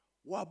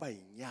waba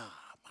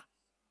inyama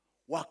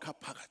wakha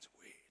phakathi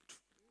kwethu.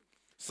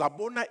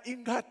 Sabona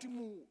ingathi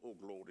oh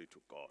glory to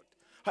God.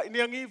 Hayi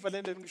niyangiva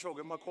lento ngisho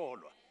ke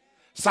emakholwa.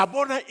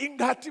 Sabona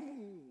ingathi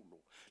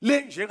mulo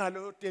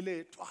lenjengaleyo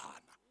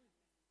telethwana.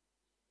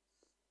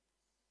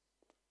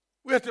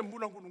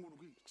 Uyatembula uNkulunkulu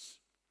kithi.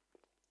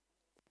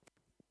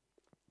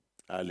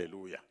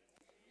 Hallelujah.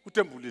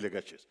 Utembulile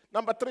kaJesu.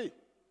 Number 3.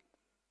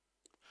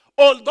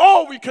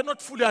 Although we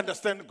cannot fully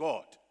understand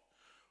God,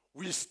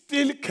 we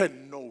still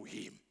can know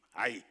him.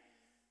 Aye.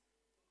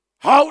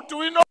 How do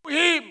we know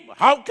him?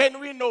 How can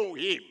we know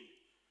him?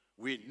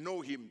 We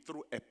know him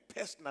through a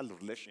personal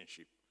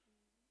relationship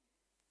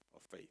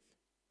of faith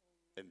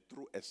and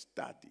through a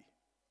study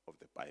of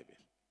the Bible.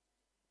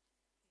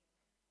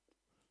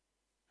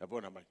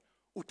 Yabona manje.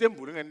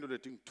 Utembule ngento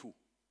leting 2.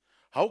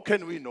 How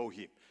can we know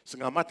him?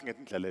 Singamathi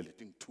ngendlela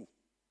leting 2.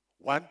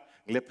 1,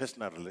 ngile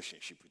personal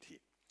relationship with him.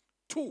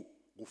 2,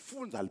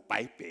 kufunza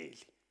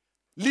iBhayibheli.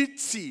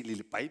 Lithini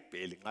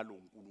iBhayibheli ngalo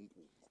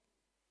uNkulunkulu.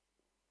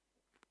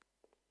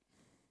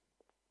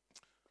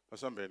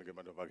 Asambeni ke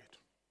bantu bakethu.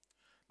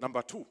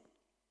 Number 2.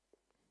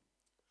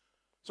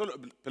 So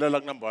phela la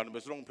number 1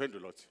 bese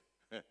ngiphendula uthi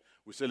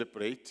we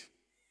celebrate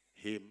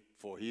him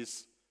for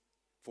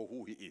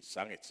who he is.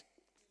 Sangithi.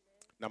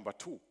 Number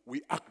 2,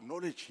 we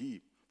acknowledge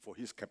him for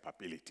his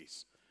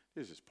capabilities.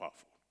 This is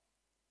powerful.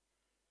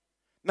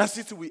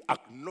 Nasithi we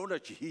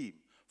acknowledge him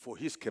for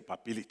his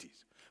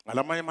capabilities.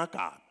 Ngalamanye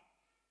amagama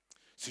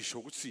sisho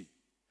ukuthi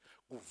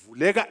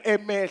kuvuleka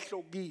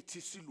emehlo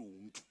kithi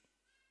siluntu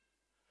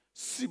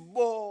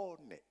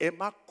sibone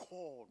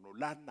emakhono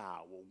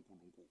lanawo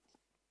uNkulunkulu.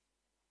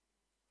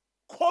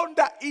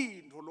 Khonda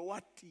into lo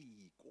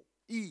watiko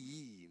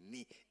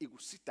iyini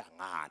ikusida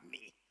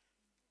ngani.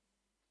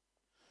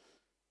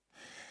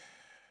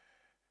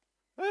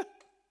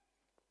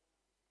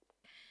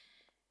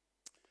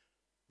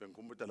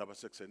 Bengikumbula laba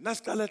sekuseni.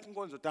 Nasiqala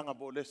inkonzo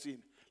tangabo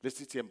lesini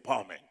lesithi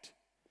empowerment.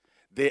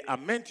 They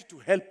are meant to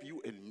help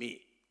you and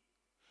me.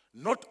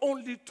 Not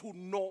only to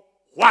know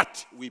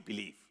what we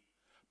believe,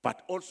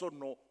 but also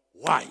know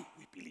why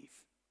we believe.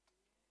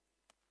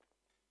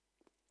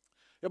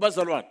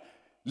 Yabazalwane,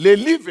 le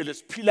live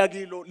lesiphila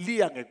kilo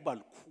liya ngekuba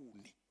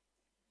lukhuni.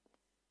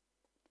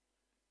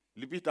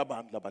 Libita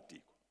abantu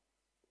labatiko.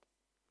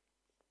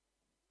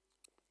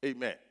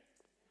 Amen.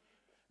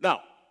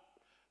 Now,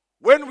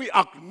 when we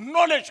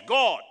acknowledge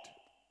God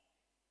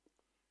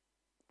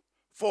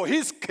for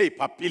his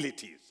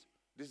capabilities,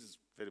 this is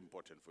very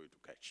important for you to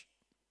catch.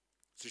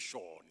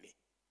 Sishoni.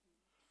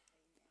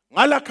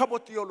 Ngala khabo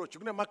theology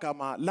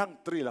kunemagama lang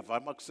 3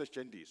 lavama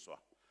kusetshenziswa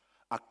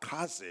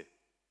akaze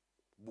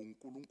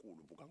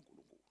buNkulunkulu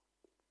bukaNkulunkulu.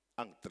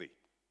 Ang 3.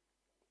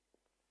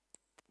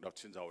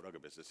 Ndawuthinza wona ke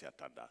bese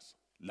siyathandaza.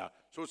 La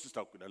so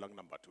sister kwina lang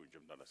number 2 nje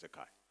mntana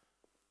sekhaya.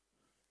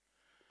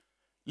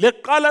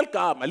 Leqala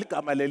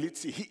ligama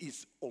lelithi he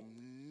is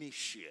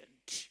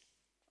omniscient.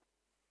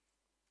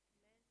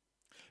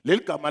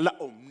 Leligama la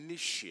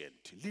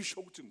omniscient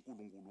lisho ukuthi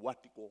uNkulunkulu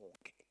wathi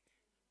konke.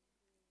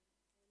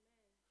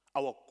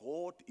 Our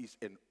God is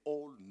an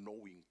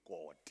all-knowing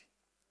God.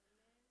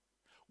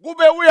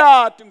 Kube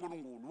uyathi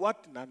uNkulunkulu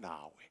wathi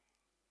nanawe.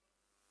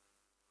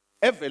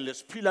 Evele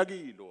siphila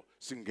kilo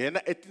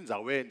singena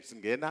etinzaweni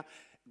singena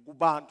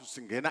kubantu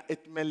singena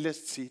etimele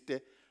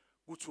lesithite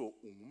kuthiwa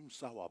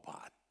ungumsa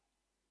wabani.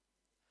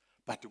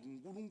 But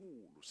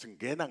uNkulunkulu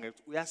singena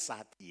ngethi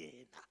uyasathi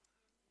yena.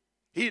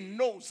 He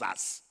knows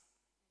us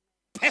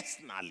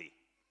personally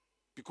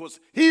because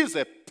he is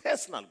a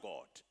personal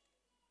God.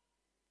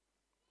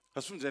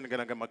 Asifundeni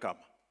ngena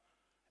ngemagama.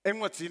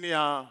 Encwadini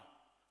ya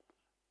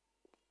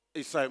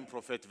Isaiah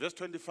prophet verse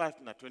 25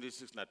 na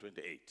 26 na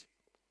 28.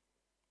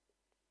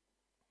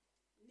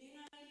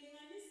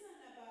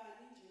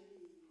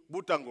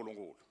 Buta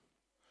uNkulunkulu.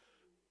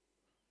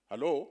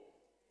 Hello?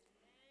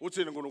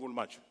 Uthini uNkulunkulu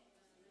manje?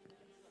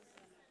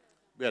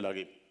 Buyela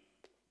kimi.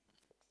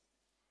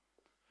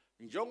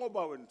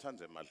 Njengoba wena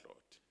uthanda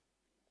emadloti.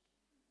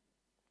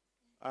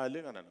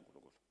 Alingana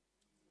noNkulunkulu.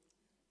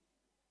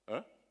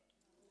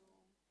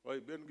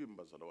 Wayibeni kimi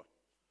bazalwane.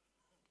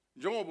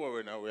 Njengoba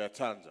wena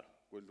uyathanda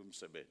kwenda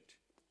umsebenzi.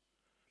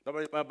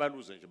 Laba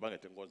babaluze nje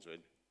bangethe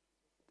enkonzweni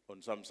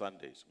on some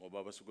Sundays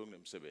ngoba basuke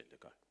kunemsebenzi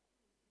ekhaya.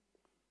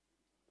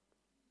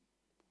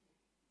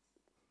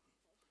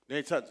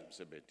 Neyithanda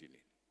umsebenzi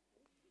nini?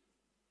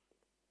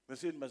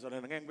 Mesini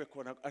bazalwane ngeke kube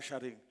khona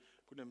ushering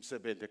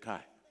kunemsebenzi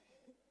ekhaya.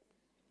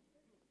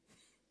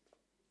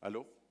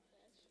 Hello?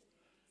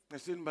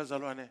 Mesini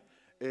bazalwane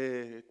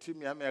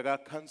team yami yaka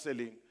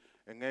counseling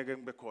ngeke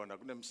ngibe khona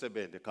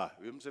kunemsebenzi ekhaya.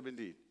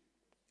 Uyemsebenzini.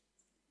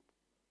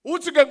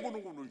 Uthi ke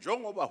uNkulunkulu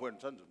njengoba wena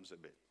uthanda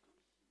umsebenzi.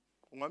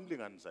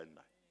 Ungamlinganisa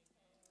naye.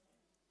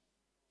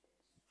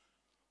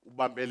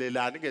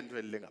 Ubambelelani ke into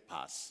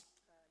elengaphasi.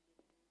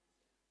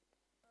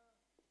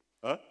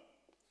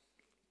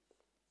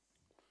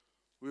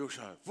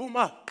 Uyoshaya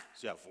vuma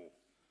siyavuma.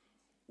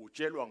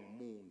 Utshelwa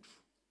ngumuntu.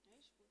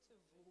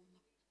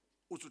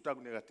 Uthi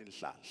utakunika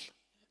inhlahla.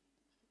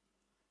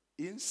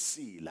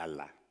 Insila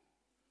la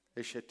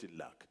eshedini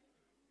lakhe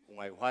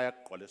ungayihwaya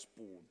kuqola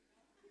spoon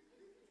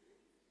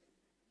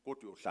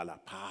kodwa uyohlala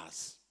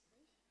phasi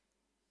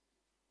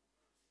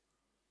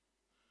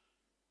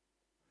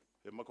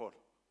emakhona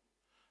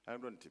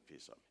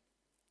ayinonithiphisa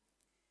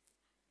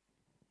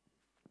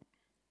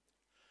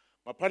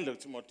ngaphandle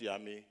kuTimothy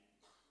yami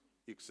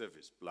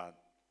i-service plan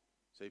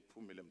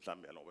seyiphumile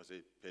mhlambe ngoba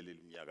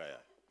seyiphelile iminyaka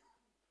yayo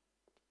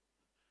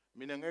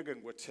mina ngeke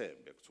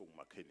ngikwethembe kuthi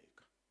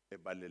ungumakhenika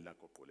ebalela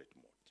koqola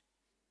eTimothy.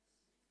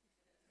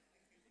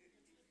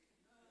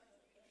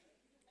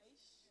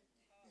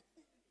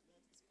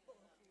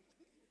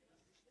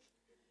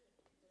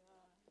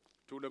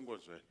 Thule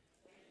nkozweni.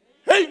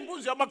 Hey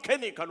inkunzi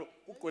yamakhenika lo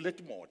uqola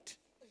eTimothy.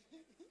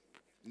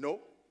 No,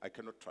 I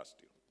cannot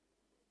trust you.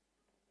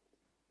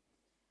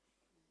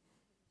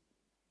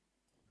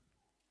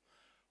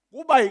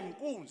 Kuba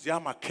inkunzi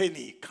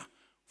yamakhenika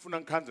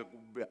ufuna ngikhanze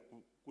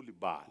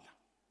kulibala.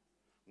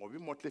 Ngoba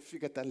imoto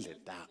efika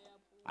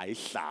etandlentako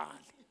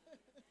ayihlali.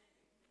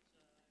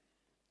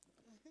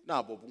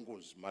 Nabo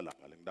ubunkunzi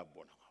malanga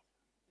lengidabona ngabo.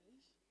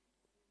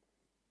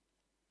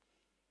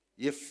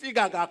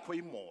 Yefika kakho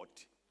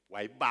imoto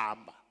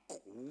wayibamba.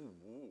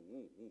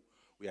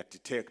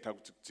 Uyadetecta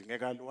ukuthi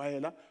kudingeka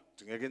lwayela,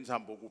 kudingeka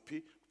inzambo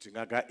kuphi,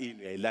 kudingeka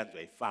ini uyayilandza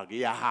uyayifaka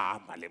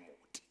iyahamba le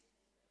moto.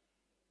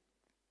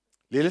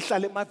 Leli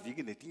hlala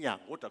emaviki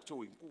netinyanga kodwa kuthiwa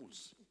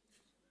uyinkunzi.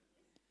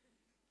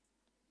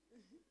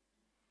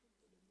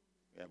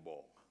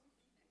 Ngiyabonga.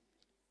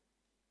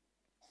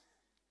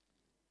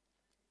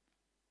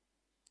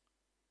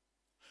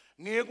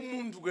 Ngeke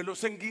umuntu ke lo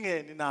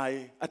senkingeni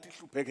naye athi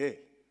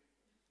hluphekele.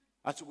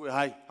 athi kuye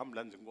hayi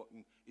hambulanze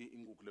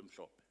inkukhu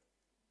lemhlophe.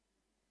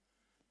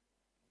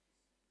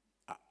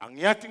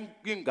 Angiyathi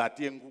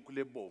ingadi yenkukhu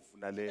lebovu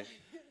nale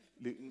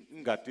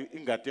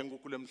ingadi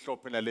yenkukhu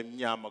lemhlophe nale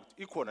mnyama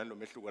ikhona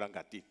nomehluko la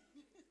ngadini.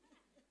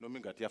 Noma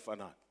ingadi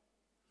yafanana.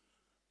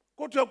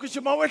 Kodwa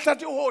ukishima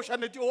wehlathi ihosha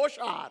nethi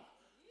ihoshana.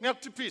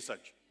 Ngiyakuthiphisa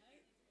nje.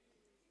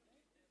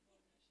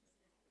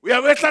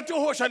 Uyawehlathi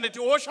ihosha nethi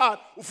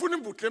ihoshana ufuna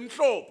imbuhle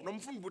emhlophe noma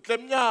ufuna imbuhle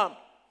emnyama.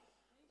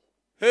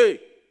 Hey.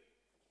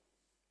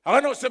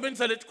 Akana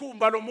usebenzisa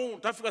lesikhumba lo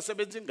muntu afika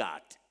sebenza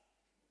ingadi.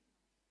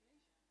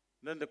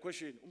 Then the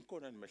question,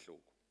 umkhona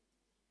nimehluko.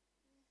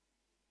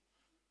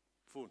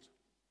 Futhi.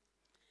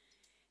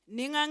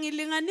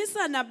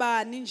 Ningangilinganisa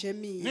nabani nje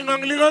mina?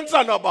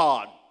 Ningangilinganisa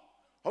nabani?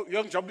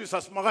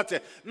 Uyangijabulisa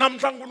simakathe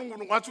namhla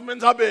uNkulunkulu ngathi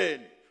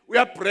umenzabeni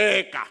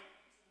uyabreaka.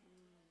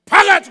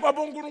 Phakathi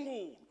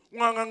kwabonkulunkulu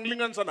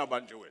ungangilinganisa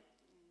nabani nje wena?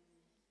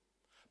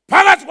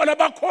 Phakathi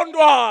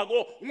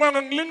kwalabakhondwako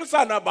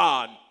ungangilinganisa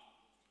nabani?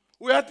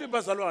 Uyathi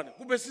bazalwane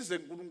kube size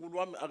uNkulunkulu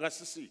wami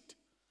akasisithi.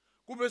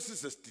 Kube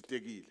size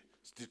sididekile.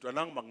 Sididwa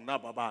nangima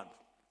nginaba abantu.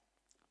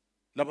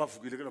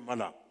 Labavukile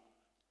kunamalanga.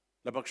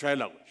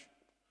 Labakushayela nje.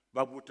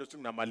 Babuthe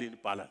singunamalini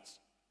balance.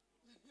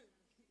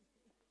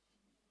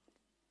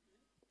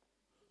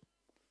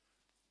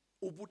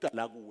 Ubuta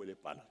la kuwe le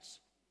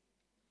balance.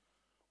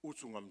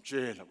 Uthi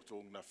ungamtshela ukuthi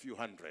ngina few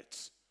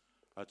hundreds.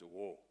 Athi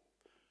wo.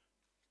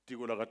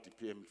 Tiko la ka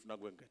DPM lifuna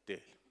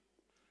kwengetela.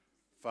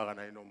 Faka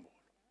na inombolo.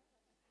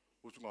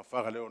 Uthi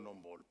ungafaka leyo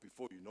nombolo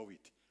before you know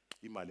it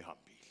imali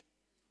ihambile.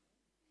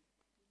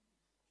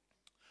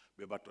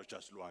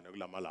 Bebadotsha silwane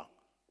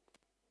kulamalanga.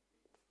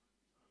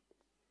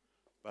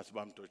 Basi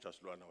bamdotsha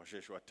silwane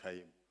washeshwa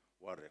time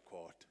wa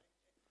record.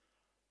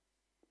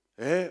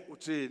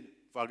 Uthini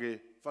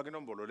fake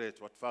inombolo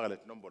lethu wathifaka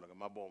lethi inombolo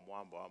ngamabomo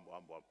hamba.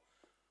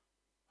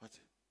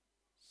 Wathi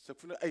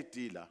sekufuna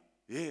ID la.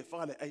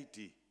 Faka le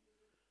ID.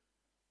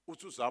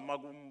 Uthi uzama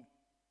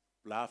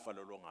kumblafa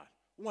lo ngalo.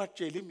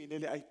 Ungatsheli mina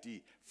le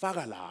ID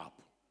faka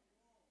lapho.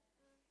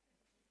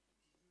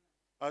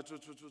 Athi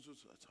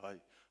hayi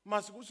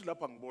mase kuthi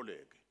lapha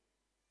ngiboleke.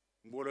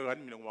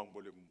 Ngibolekani mina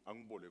ngoba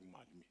angiboleke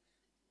imali mina.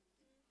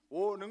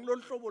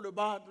 Nengilolu hlobo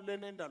lebantu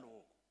lenenda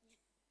lokho.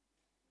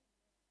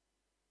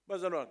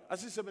 Bazalwane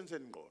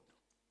asisebenzeni ingqondo.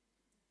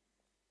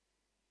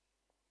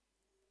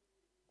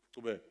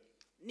 Cube.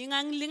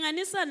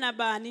 Ningangilinganisa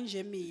nabani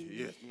nje mina?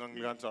 Yes,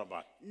 ngingangilinganisa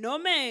nabani.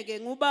 Nomeke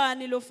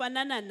ngubani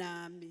lofanana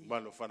nami?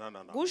 Ngubani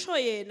lofanana nami? Kusho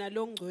yena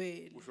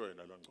longcwele. Kusho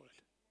yena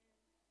longcwele.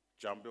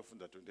 Jump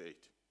yofunda 28.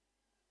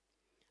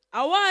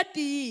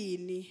 Awadi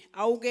yini,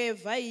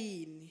 awukeva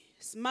yini?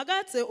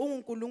 Simakathe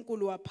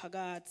uNkulunkulu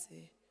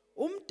waphakathe.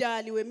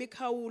 Umdali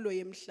wemikhawulo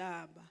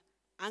yemhlaba.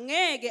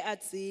 Angeke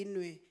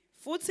atsinwe,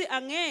 futhi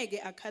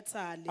angeke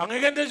akhathale.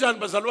 Angeke ente njani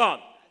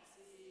bazalwane?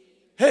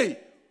 Hey,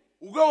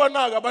 uke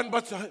wanaka abantu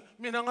bathi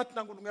mina ngathi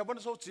naNkulunkulu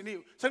ngiyabona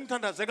sewudziniwe,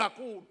 sengithandaze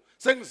kakhulu,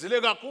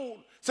 sengizile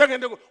kakhulu,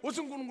 sengende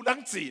uthi uNkulunkulu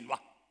angitsinwa.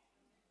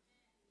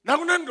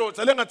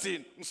 Nakunendoda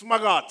lengathini,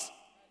 ngisimakathe.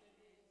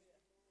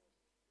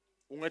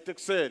 Ungethe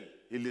kuseni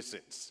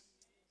ilistens.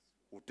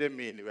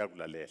 Utemini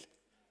uyakulalela.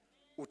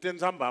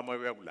 Utenzambama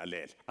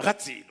uyakulalela.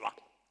 Akatsinwa.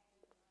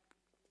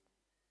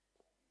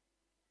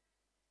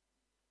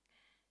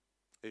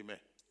 Amen.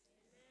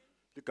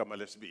 Ligama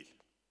lesibili.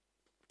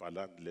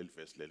 Bhala leli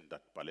verse leli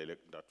ndatibhalele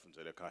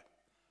ndatfundzele ekhaya.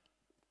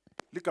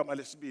 Ligama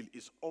lesibili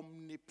is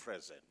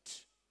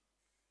omnipresent.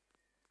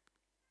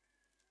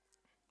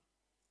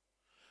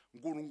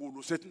 uNkulunkulu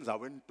usethi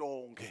nzaweni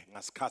tonke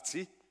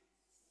ngasikhathi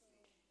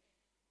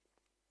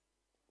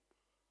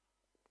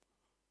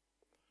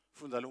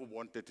funda lo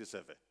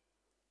 137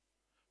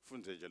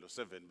 funze nje lo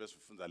 7 bese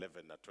ufunda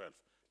 11 na 12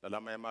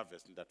 lalama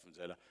yamaverse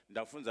ndatfundzela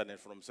ndafunza ne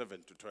from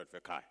 7 to 12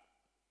 ekhaya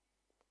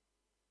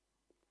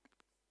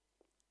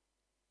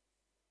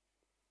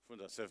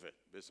funda 7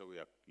 bese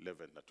uya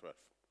 11 na 12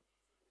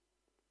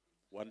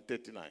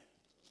 139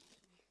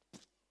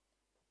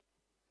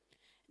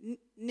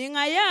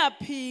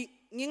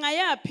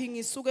 Ningayapi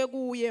ngisuke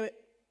kuye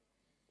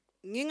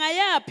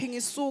Ningayapi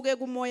ngisuke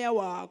kumoya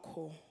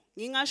wakho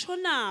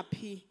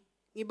ngingashonaphi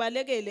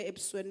ngibalekele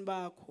ebusweni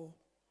bakho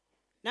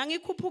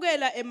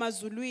nangikhuphukela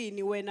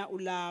emazulwini wena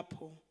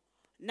ulapho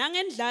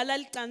nangendlala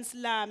licansi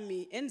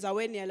lami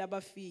endzaweni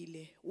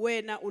yalabafile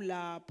wena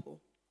ulapho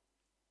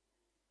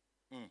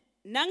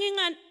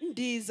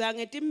nangingandiza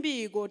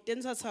ngetimbiko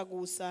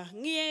tensatsakusa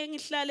ngiye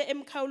ngihlale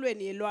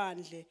emkhawulweni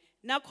yelwandle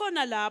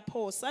nakhona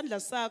lapho sandla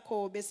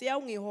sakho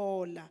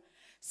besiyawungihola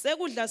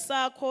sekudla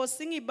sakho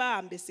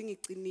singibambe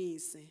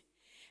singicinise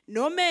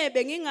nome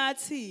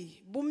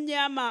bengingathi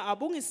bumnyama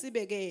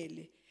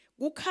abungisibekele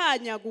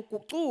kukhanya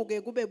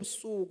kugucuke kube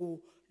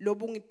busuku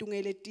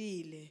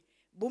lobungitungeletile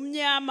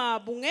bumnyama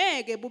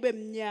bungeke bube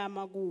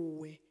mnyama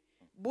kuwe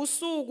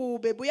busuku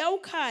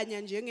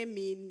bebuyawukhanya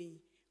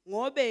njengemini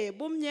ngobe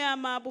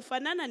bumnyama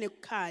bufanana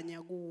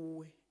nekukhanya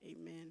kuwe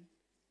amen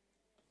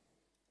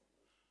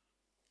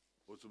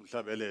uthi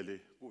umhlabeleli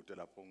kude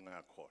lapho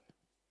ungakhona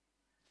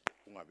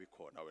ungabi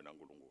khona wena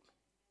uNkulunkulu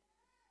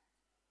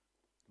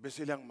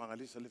bese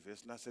liyangimangalisa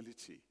leverse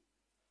naselithi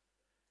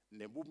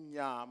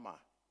nebumnyama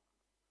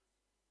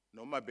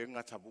noma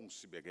bengathi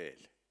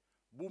abungisibekele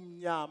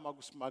bumnyama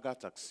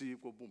kusimakade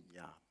akusiko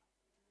bumnyama.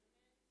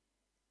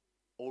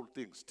 All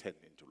things turn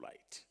into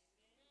light.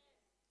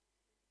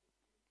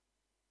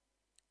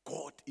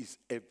 God is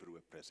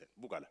everywhere present.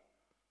 Bukala.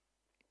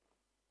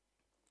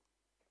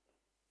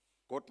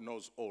 God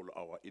knows all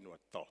our inward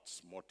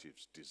thoughts,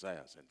 motives,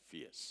 desires, and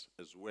fears,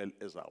 as well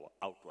as our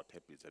outward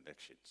habits and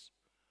actions.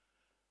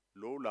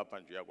 Lo lapha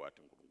nje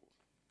yakwathi uNkulunkulu.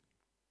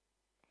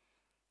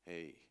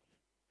 Hey.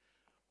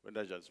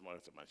 Wena njani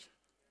simakade manje?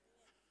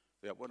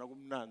 Uyabona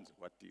kumnanzi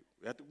kwatiwe.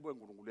 Uyathi kubuye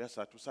uNkulunkulu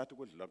uyasathi usathi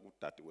kwedlula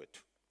kudade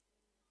wethu.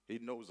 He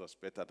knows us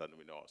better than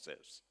we know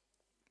ourselves.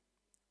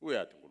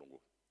 Uyathi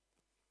uNkulunkulu.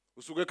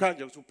 Usuke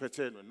khanje ukuthi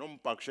uphethenwe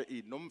nombhakishe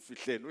ini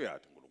nomfihleni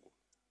uyathi uNkulunkulu.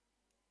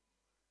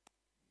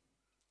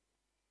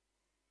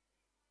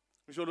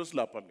 Ngisho lo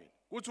silapha mina.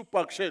 Kuthi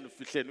ubhakisheni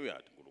ufihleni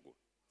uyathi uNkulunkulu.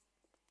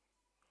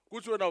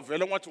 Kuthi wena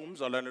uvela ngathi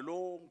ngumzalwane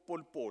lo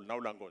ngpolipoli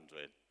nawula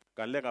nkonzweni.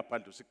 Kanle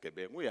ngaphandle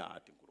usigebengu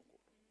uyathi uNkulunkulu.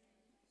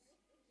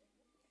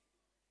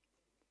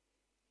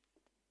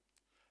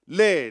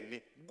 Leni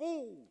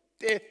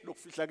kude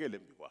lokufihlakele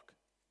embi kwakhe.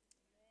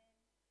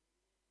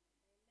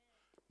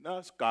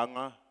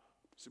 Nasiganga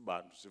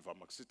sibantu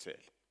sivama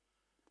kusithele.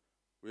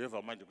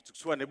 Uyeva manje ukuthi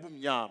kusuka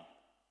nebumnyama.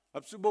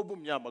 Abusibo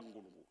bumnyama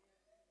kuNkulunkulu.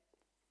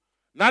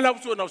 Nala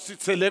kuthi wena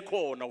usithele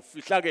khona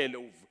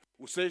ufihlakele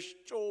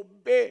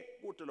useshobe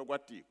kude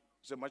lokwatiwe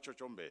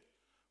usemachochombeni.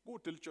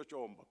 Kude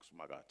lichochomba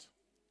kusimakade.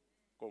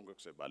 Konke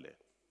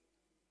kusebalela.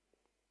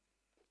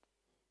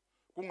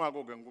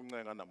 Kungako ke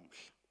ngikuncenga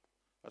namuhla.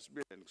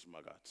 Asibeni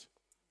kusimakade.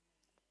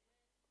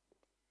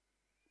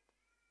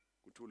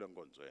 Kuthule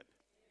nkonzweni.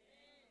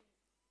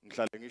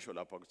 Ngihlale ngisho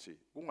lapha kuthi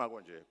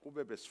kungako nje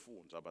kube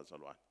besifunza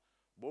abazalwane.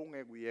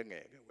 Bongeke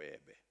uyengeke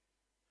webe.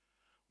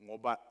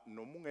 Ngoba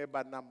noma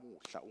ungeba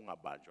namuhla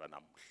ungabanjwa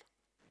namuhla.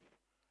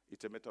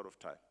 It's a matter of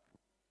time.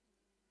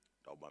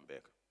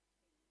 Dawubambeka.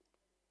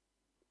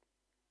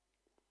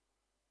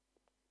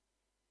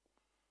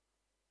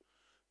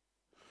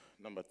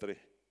 Number 3.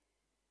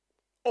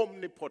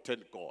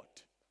 Omnipotent God.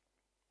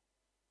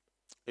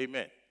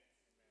 Amen.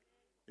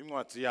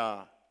 Incwadi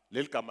ya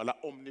leligama la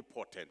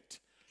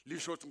omnipotent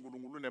lisho ukuthi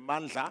uNkulunkulu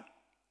unemandla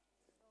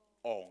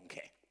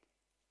onke.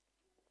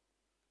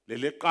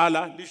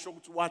 Leleqala lisho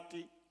ukuthi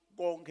wati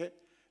konke,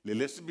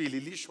 lelesibili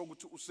lisho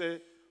ukuthi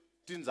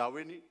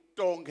usetinzaweni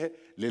tonke,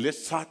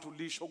 lelesithathu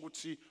lisho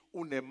ukuthi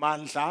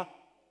unemandla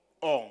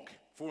onke.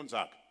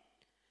 Fundza ke.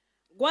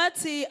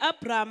 Kwathi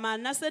Abrahama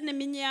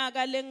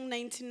naseneminyaka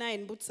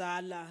lengu-99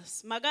 budzala,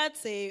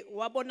 simakadze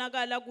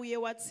wabonakala kuye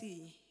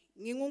wathi,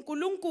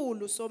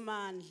 "NginguNkulunkulu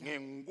somandla."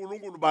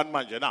 NginguNkulunkulu bani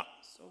manje na?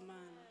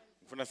 Somandla.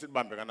 Ngifuna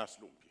silibambe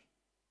kanasilumbi.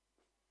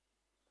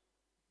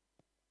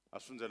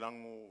 Asifundela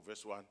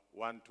verse 1,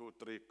 1, 2,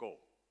 3, go.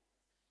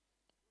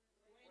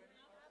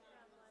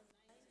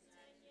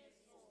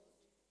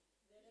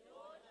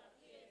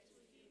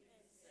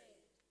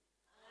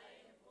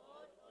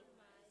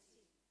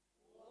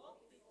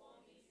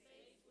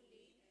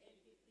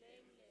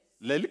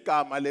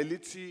 Leligama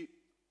lelithi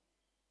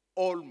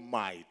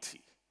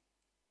Almighty.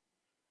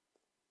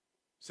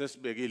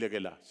 Sesibekile ke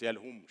la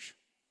siyalihumusha.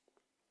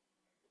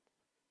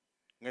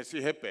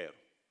 NgesiHebheru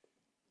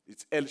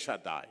it's El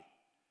Shaddai,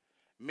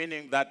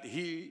 meaning that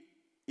he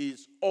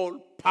is all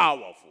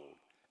powerful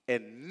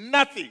and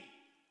nothing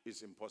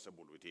is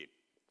impossible with him.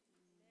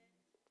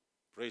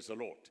 Praise the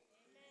Lord.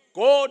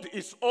 God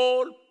is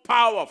all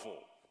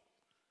powerful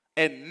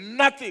and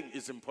nothing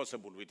is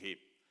impossible with him.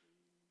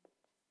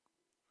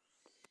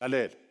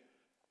 Hallelujah.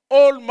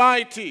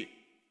 Almighty.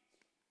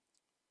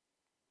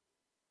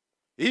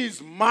 He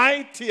is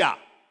mightier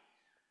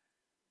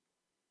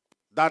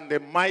than the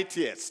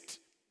mightiest.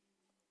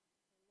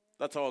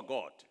 That's our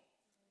God.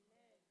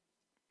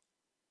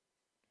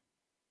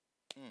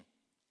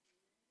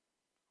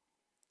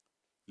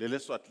 Lele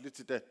swati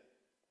litsite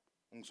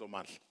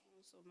ngisomandla.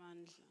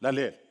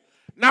 Lalela.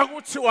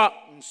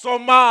 Nakuthiwa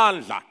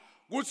ngisomandla,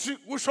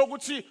 kusho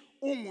ukuthi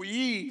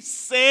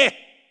unguyise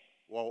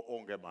wawo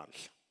onke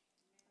amandla.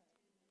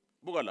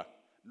 Buka la,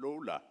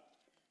 lo la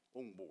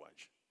ungibuka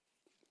nje.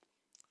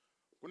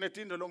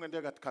 Kunetindo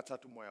longenteka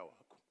tikhathatha umoya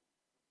wakho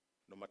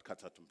noma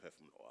tikhathatha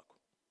umphefumulo wakho.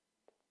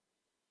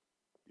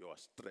 You are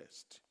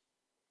stressed.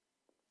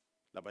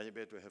 Labanye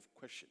bethu have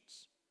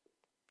questions.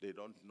 They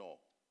don't know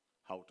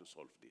how to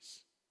solve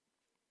this.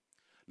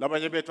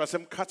 Labanye bethu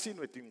asemkhathini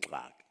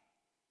wetingxaki.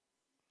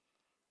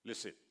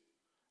 Listen,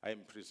 I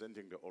am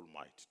presenting the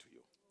Almighty to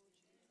you.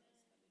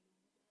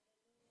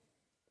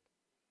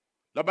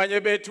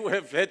 Labanye bethu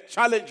have had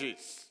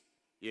challenges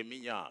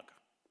yeminyaka.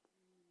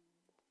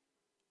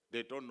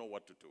 They don't know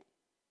what to do.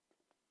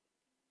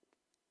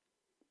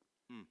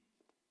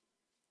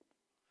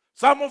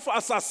 Some of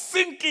us are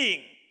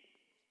sinking.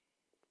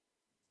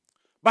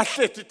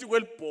 Bahlethi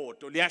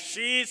tikwelibhodo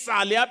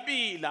liyashisa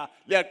liyabila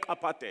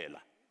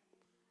liyaqhaphathela.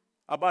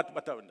 Abantu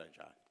batawenda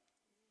njani?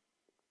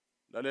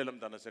 Lalela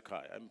mntana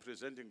sekhaya, I'm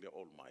presenting the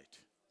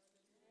Almighty.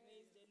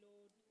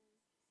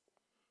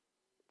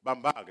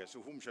 Bambake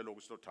sihumushe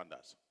lokhu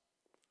sitothandaza.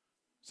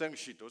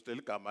 Sengishito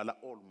ligama la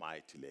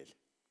Almighty leli.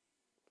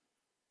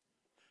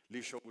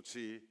 Lisho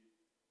ukuthi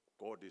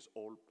God is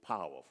all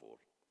powerful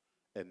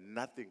and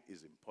nothing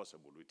is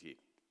impossible with him.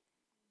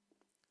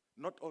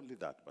 Not only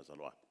that,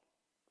 bazalwane.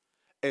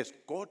 As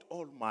God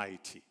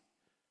Almighty,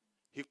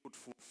 he could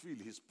fulfill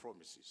his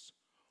promises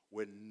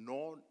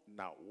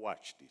now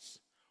watch this,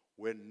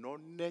 when no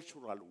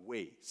natural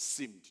way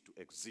seemed to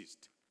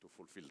exist to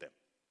fulfill them.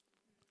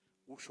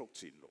 Kusho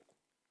kuthini lokho?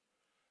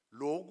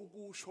 Lokhu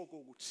kusho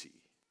ukuthi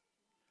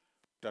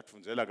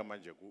tatfunzela ke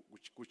manje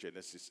ku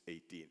Genesis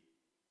 18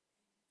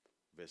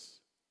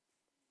 verse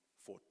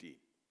 14.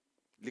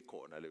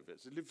 Likhona le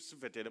verse.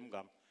 Sivethele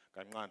mngam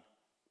kancane.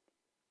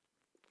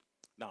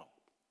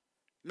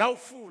 Now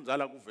funza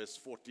la ku verse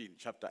 14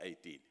 chapter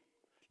 18.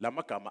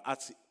 Lamagama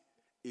athi,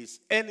 is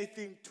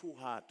anything too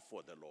hard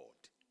for the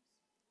Lord?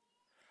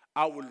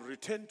 I will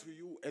return to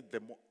you at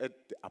the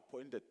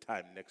appointed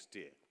time next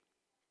year,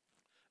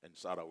 and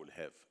Sarah will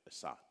have a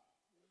son.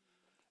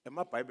 And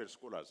my Bible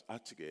scholars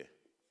athi ke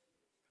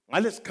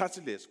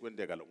ngalesikhathi lesi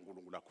kwendeka lo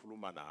uNkulunkulu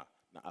akhuluma na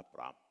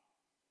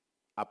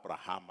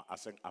Abraham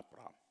aseng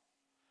Abraham.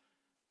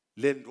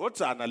 Le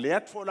ndodzana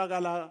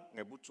leyatfolakala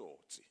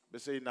ngebutsotsi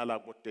bese inala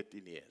ko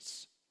 13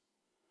 years.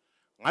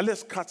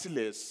 Ngalesikhathi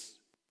lesi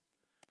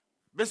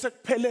bese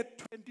kuphele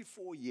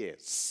 24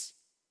 years.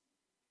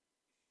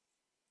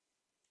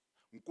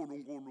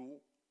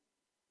 uNkulunkulu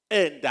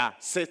enda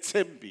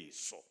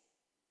sethembiso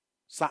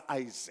sa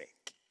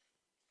Isaac.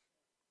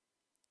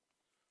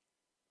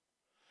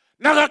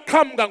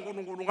 Nakaqhamuka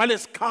uNkulunkulu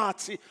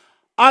ngalesikhathi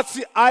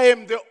athi, I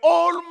am the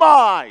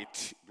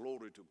Almighty.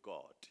 Glory to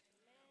God.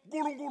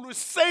 uNkulunkulu is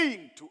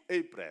saying to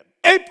Abraham,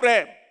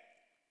 Abraham,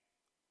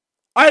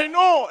 I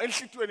know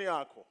enhlitweni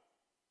yakho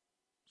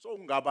so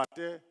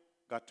ungabate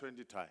ka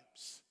 20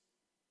 times.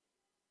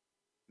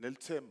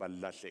 Nelithemba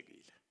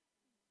lilahlekile.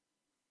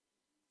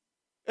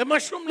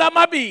 Emashumi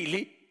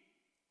lamabili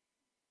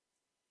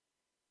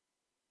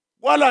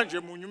kwala nje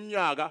munye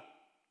umnyaka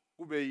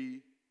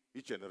kube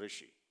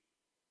i-generation.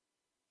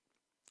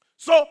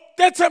 So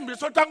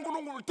tethembiso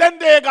taNkulunkulu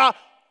tendeka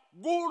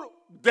ku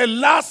the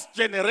last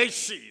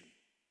generation.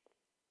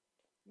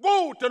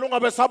 Kude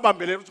longabe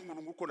sabambelele ukuthi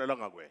uNkulunkulu khona la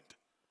ngakwenda.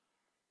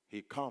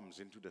 He comes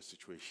into the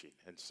situation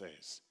and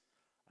says,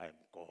 I am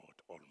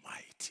God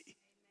Almighty.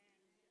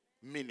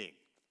 Meaning,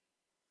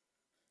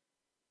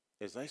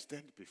 as I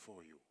stand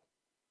before you,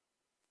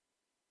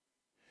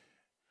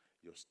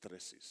 your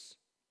stresses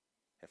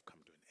have come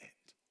to an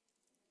end.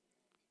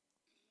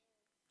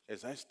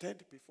 As I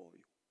stand before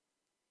you,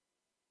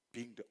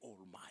 being the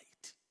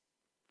Almighty,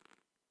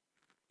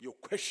 your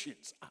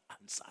questions are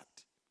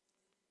answered.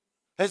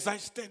 As I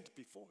stand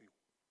before you,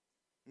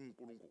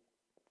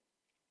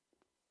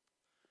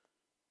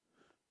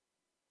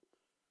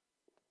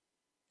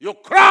 your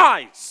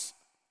cries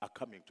are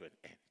coming to an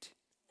end.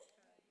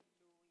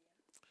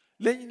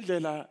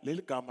 Lendlela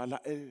leligama la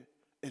El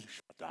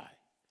Shaddai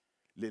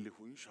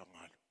lelihunyisha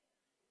ngalo.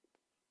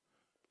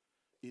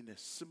 In a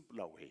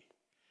simpler way,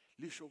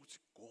 lisho ukuthi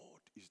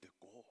God is the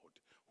God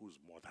who's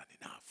more than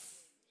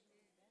enough.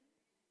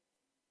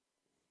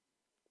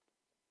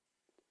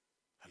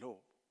 Hello?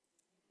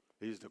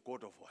 He is the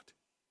God of what?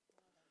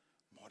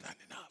 More than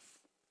enough.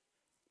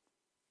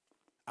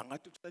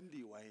 Angathi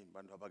utsendiwa yini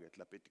bantu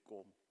abaketla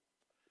petikomo.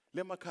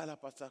 Le makhala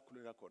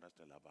pasakhulela khona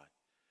sidelabanye.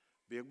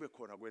 Bekube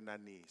khona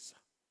kwenanisa.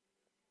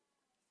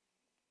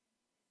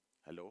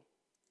 Hello?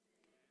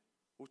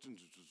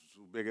 Uthi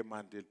ubeke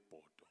emanti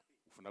elibhodo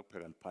ufuna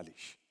kupheka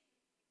liphalishi.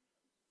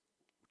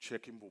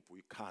 Ucheck impuphu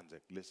ikhanze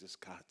kulesi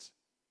sikhathi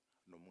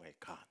noma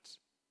ungayikhanzi.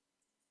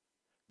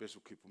 Bese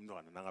ukhipha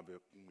umntwana nangabe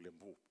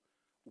ngilempuphu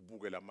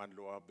ubuke lamani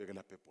lo abeke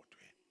lapha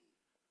ebhodweni.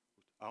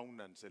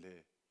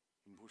 Awunanisele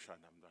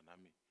imbushana mntwana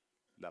nami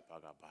lapha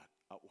kabani.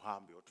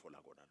 Uhambe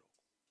uyothola kona lokho.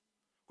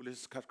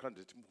 Kulesi sikhathi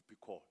khanze impuphu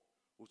ikhona.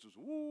 Uthi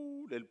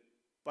leli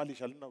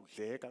palisha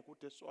linawudleka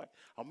kude eswayi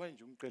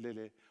amanje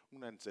umqelele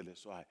unanisele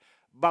eswayi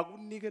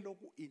bakunike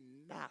lokhu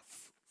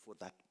enough for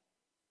that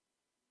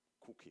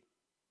cooking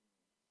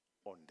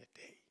on the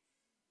day.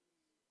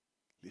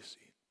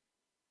 Listen,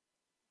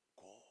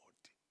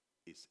 God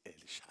is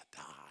El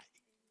Shaddai.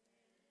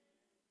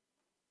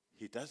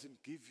 He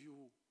doesn't give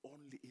you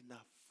only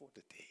enough for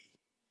the day.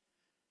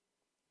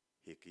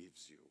 He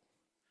gives you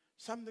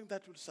something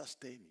that will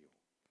sustain you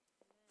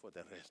for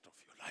the rest of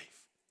your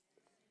life.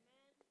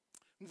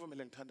 He is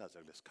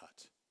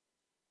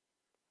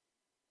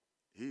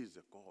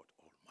the God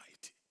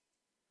Almighty,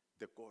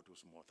 the God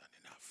who's more than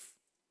enough.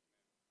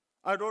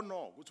 I don't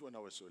know which one I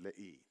was so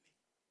in.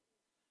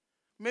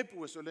 Maybe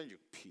we're so in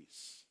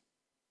peace.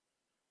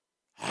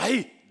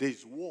 Aye, there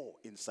is war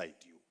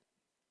inside you.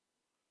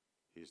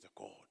 He is the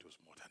God who's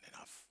more than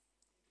enough.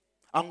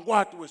 And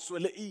what we're so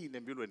in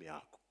empilweni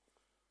yakho.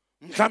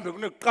 Mhlambe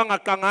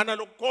kunekangakangana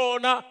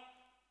lokona,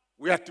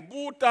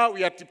 uyatibuta,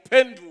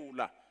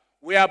 uyatiphendula.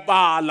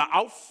 Uyabala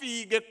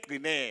awufike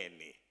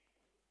egqineni.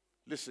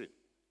 Listen,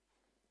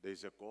 there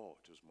is a God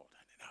who's more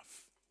than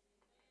enough.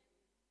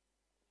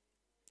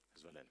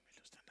 As well, let me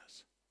stand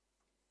us.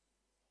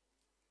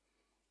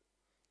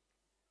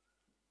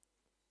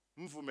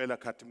 Mvumela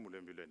khathimule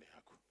empilweni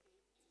yakho.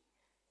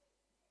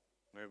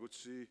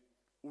 Ngekuthi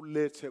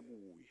ulethe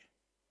kuye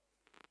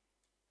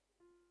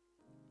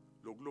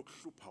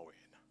lokuhlupha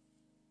wena.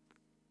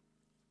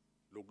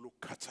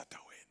 Lokukhathatha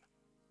wena.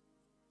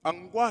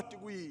 Angikwati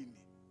kuyini.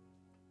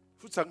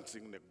 Futhi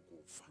angidzingi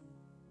nekufa.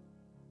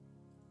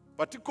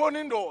 But ikhona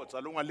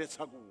indoda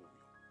longaletha kuyo.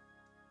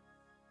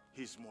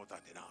 He's more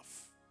than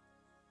enough.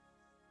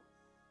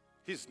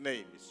 His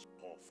name is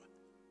Jehovah.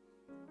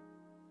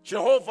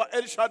 Jehovah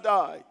El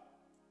Shaddai.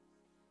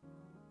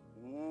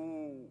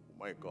 Oh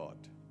my God.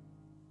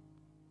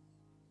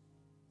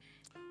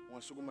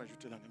 Wasukuma nje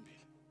uthela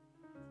ngempilo.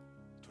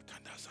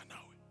 Tuthandaza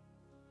nawe.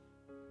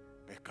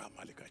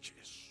 Ngegama lika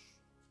Jesu.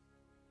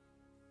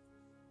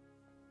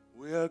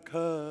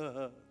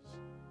 Uyakha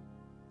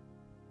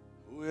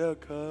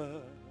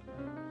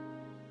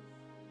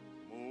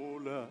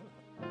mula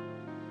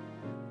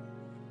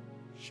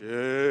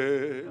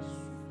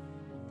Jesu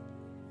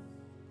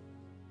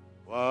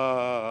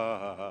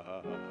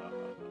wa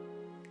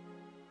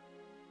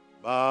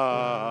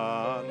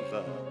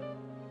bandla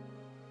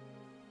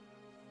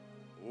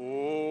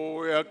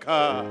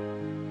uyakha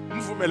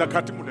mvumela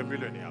khathimule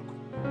empilweni yakho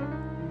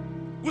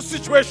ku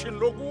situation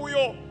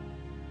lokuyo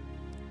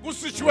ku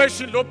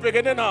situation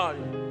lobhekene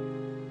nayo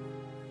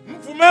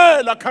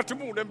mvumela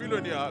khathimule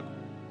empilweni yakho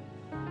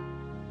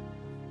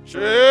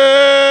Jesu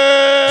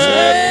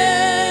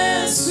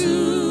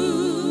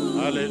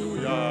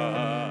hallelujah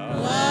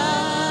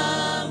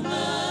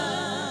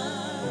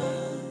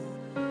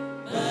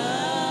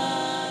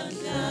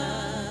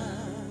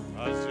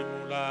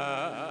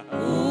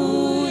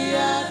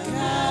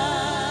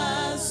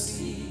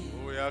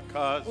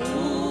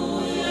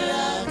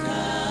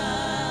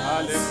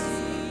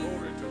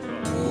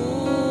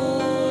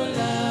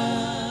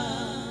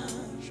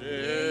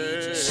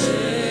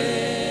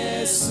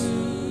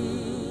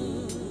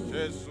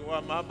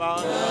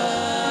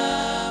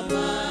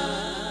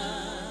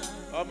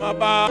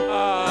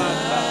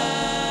Amabanda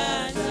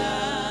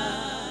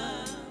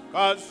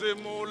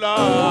Kazimula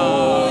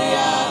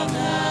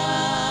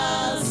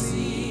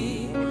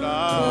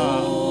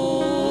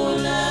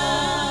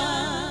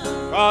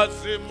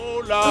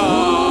Kazimula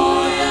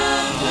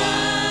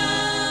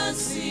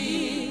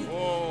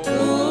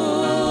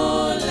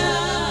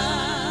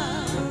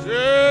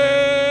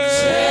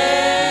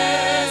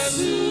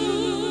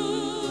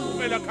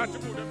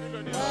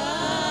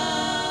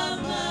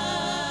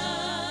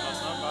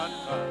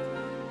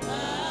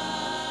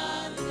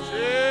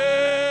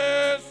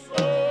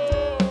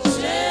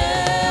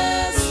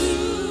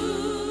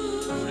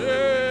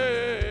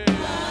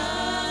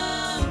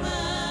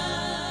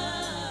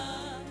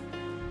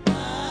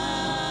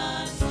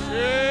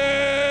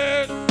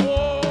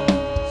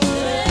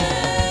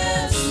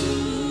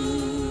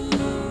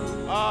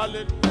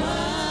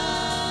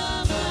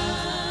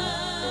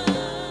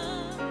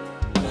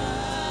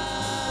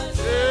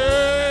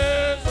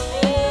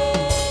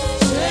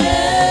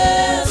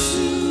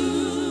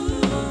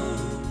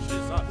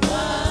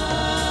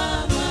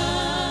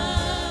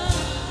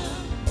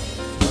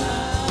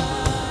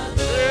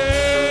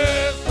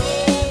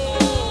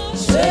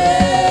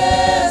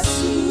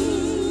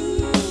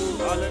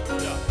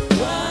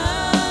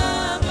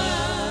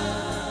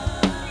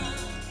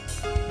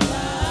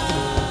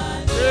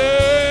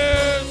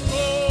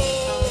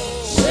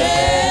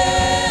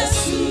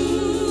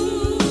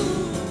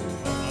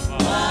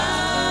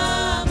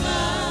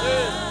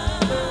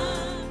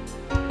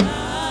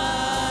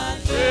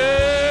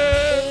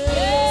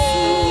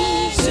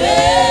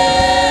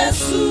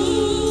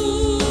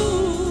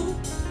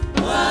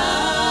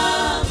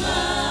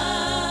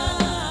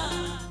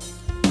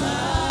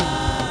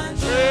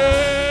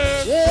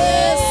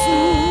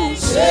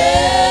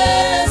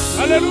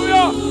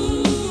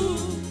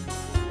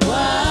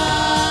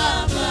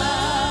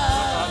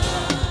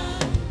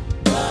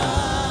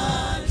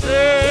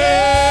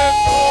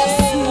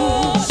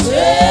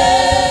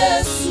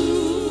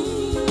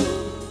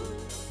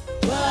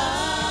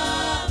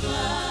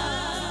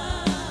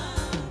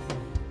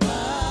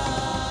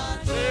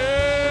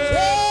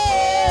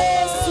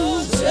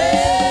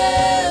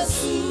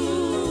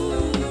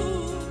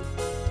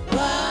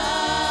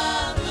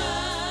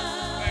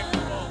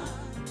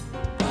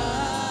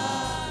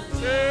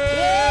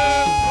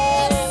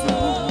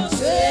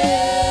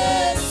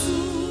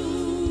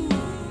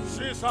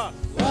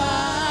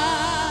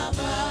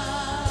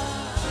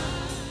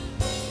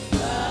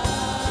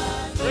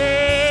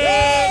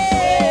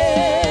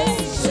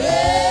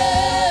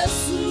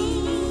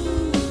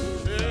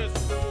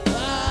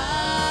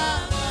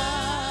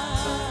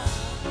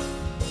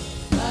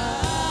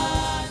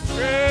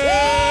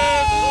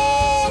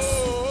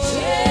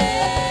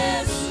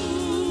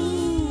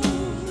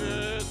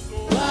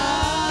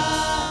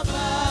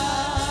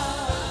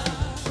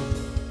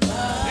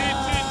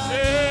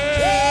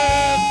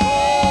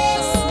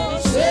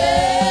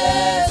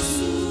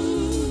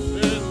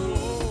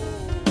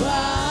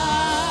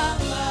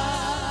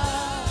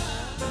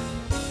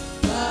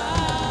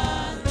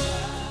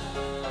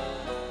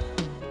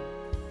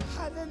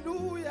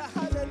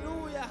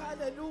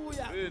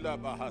Ila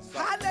bahasa.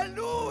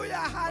 Hallelujah,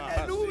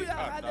 hallelujah,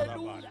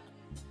 hallelujah.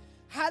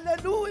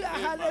 Hallelujah,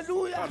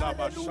 hallelujah,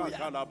 hallelujah.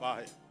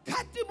 Kalabaya.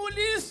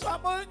 Khatibuliswa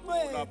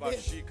moyengcwele.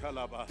 Kalabashika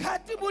laba.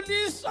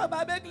 Khatibuliswa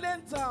babe kule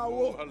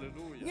ndzawo.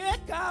 Hallelujah.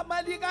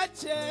 Ngegama lika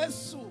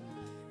Jesu.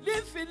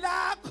 Livi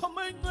lakho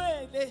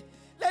moyengcwele.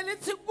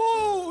 Lelithi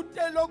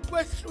kude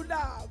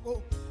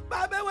lokwehlulako.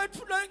 Babe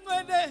wethu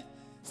loyengcwele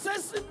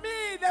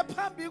sesimile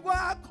phambi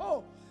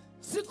kwakho.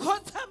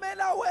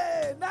 Sikhothamela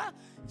wena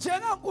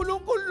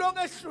njengaNkulunkulu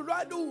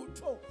longehlulwa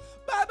lutho.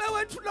 Babe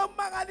wethu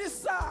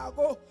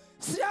lomangalisako.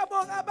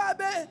 Siyabonga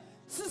babe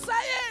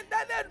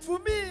sisayenda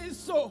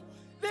lemvumiso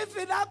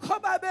livi lakho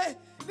babe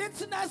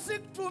lithi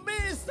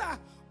nasikudumisa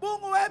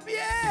bunguwe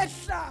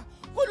biyehla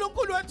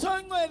uNkulunkulu wethu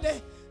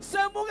ongcwele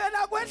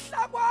semukela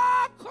kwehla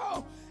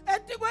kwakho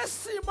eti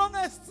kwesimo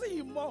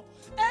ngesimo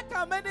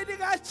egameni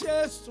lika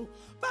Jesu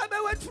babe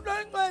wethu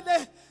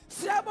longcwele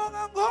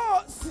siyabonga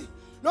Nkosi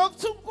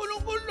lokuthi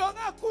uNkulunkulu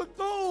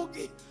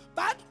longaguquki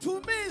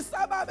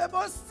badumisa babe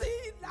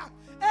bosina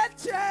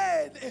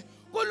ejele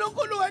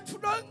uNkulunkulu wethu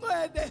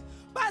longcwele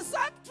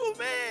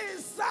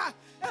basakudumisa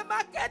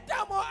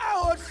emaketamo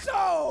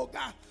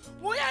ahohloka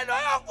nguye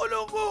loyo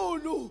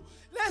uNkulunkulu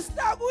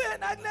lesitakuye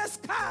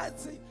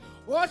nakulesikhathi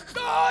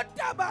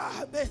wohlota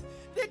babe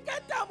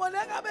liketamo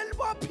lengabe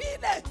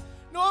libophile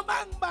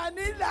noma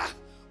ngibani la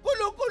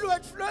uNkulunkulu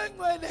wethu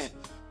longcwele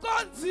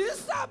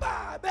konzisa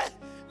babe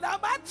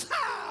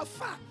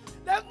lamathafa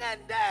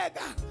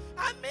lengendeka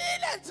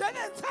amile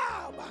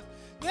njengethaba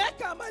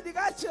ngegama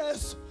lika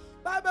Jesu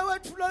babe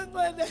wethu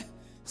longcwele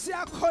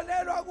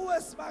siyakholelwa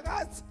kuwe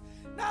sibakathi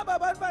naba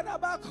abantwana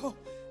bakho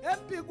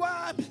embi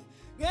kwami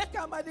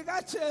ngegama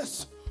lika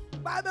Jesu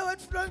babe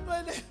wethu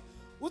longcwele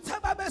uthi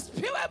babe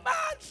siphiwe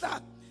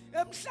amandla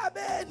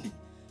emhlabeni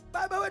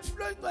babe wethu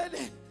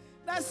longcwele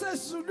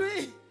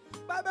nasezulwini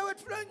babe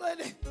wethu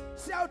longcwele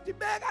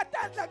siyawudibeka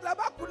tandla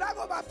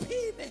kulabagulako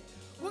baphile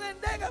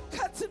kungendeke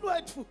emkhathini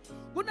wethu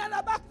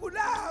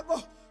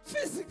kunalabagulako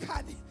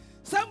physically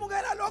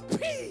samukela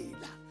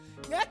lokuphila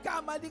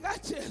ngegama lika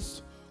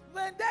Jesu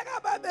ngendeka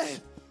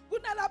babe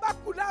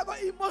kunalabagulako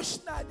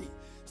emotionally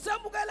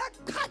samukela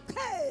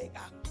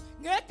kuqhaqheka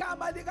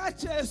ngegama lika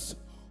Jesu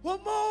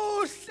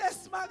umuhle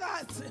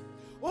simakathi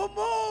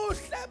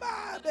umuhle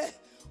babe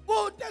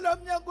kude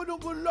lomnyango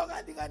uNkulunkulu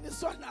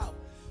longalinganiswa nawo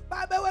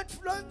babe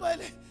wethu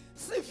longcwele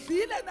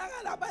sivile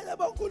nakalabanye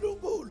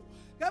boNkulunkulu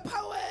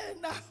kepha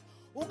wena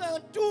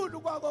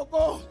ungentulu kwako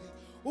konke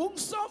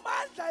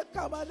ungisomandla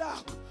igama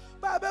lakho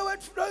babe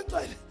wethu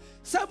longcwele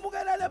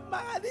samukela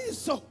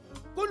lemangaliso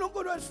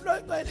uNkulunkulu wethu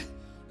longcwele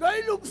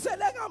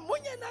loyilungisele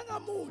ngamunye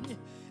nangamunye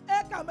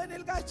egameni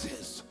lika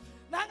Jesu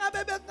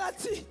nangabe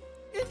bekungathi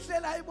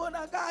indlela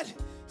ayibonakali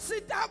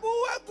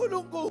sitakuwe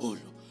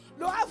uNkulunkulu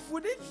lo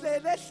avula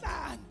indlela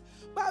ehlanga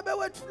babe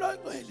wethu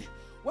longcwele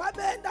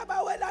wabenda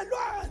bawela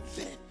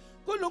lwandle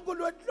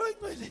uNkulunkulu wethu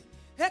longcwele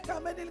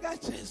egameni lika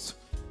Jesu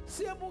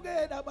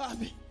siyemukela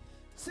babe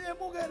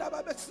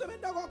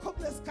kusebenza kwakho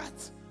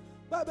kulesikhathi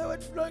babe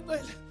wethu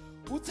longcwele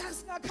uthi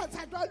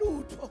singakhathathwa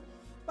lutho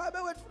babe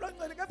wethu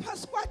longcwele kepha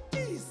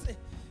sikwatise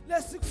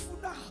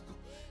lesikufunako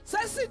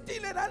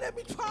sesitile nale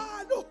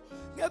mithwalo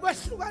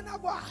ngekwehlukana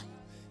kwayo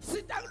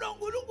sita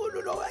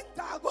kuloNkulunkulu lo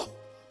wengcako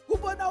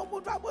kubona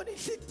umuntu abona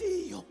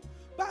inhlitiyo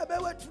babe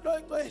wethu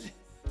longcwele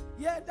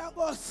yenda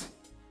Nkosi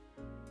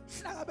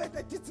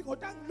hlangabethe dithi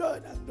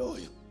ngotangilona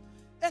ngiloyo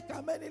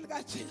egameni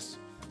lika Jesu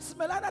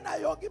simelana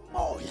nayo yonke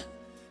imoya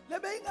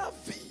lebe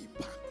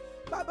ingavimba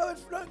babe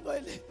wethu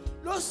longcwele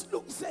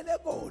losilungisele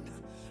kona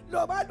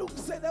lo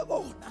balungisele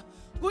kona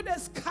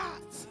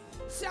kunesikhathi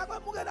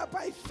siyakwamukela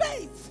by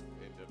faith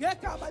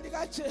ngegama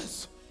lika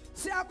Jesu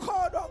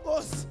siyakholwa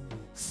Nkosi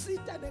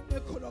sita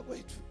nengekholwa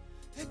kwethu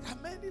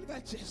egameni lika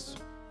Jesu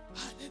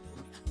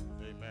hallelujah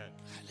Amen.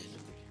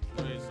 hallelujah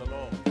Praise the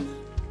Lord.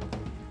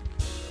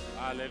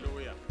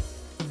 Hallelujah.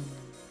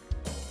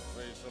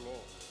 Praise the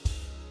Lord.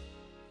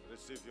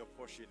 Receive your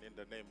portion in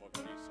the name of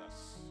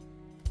Jesus.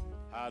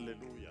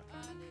 Hallelujah.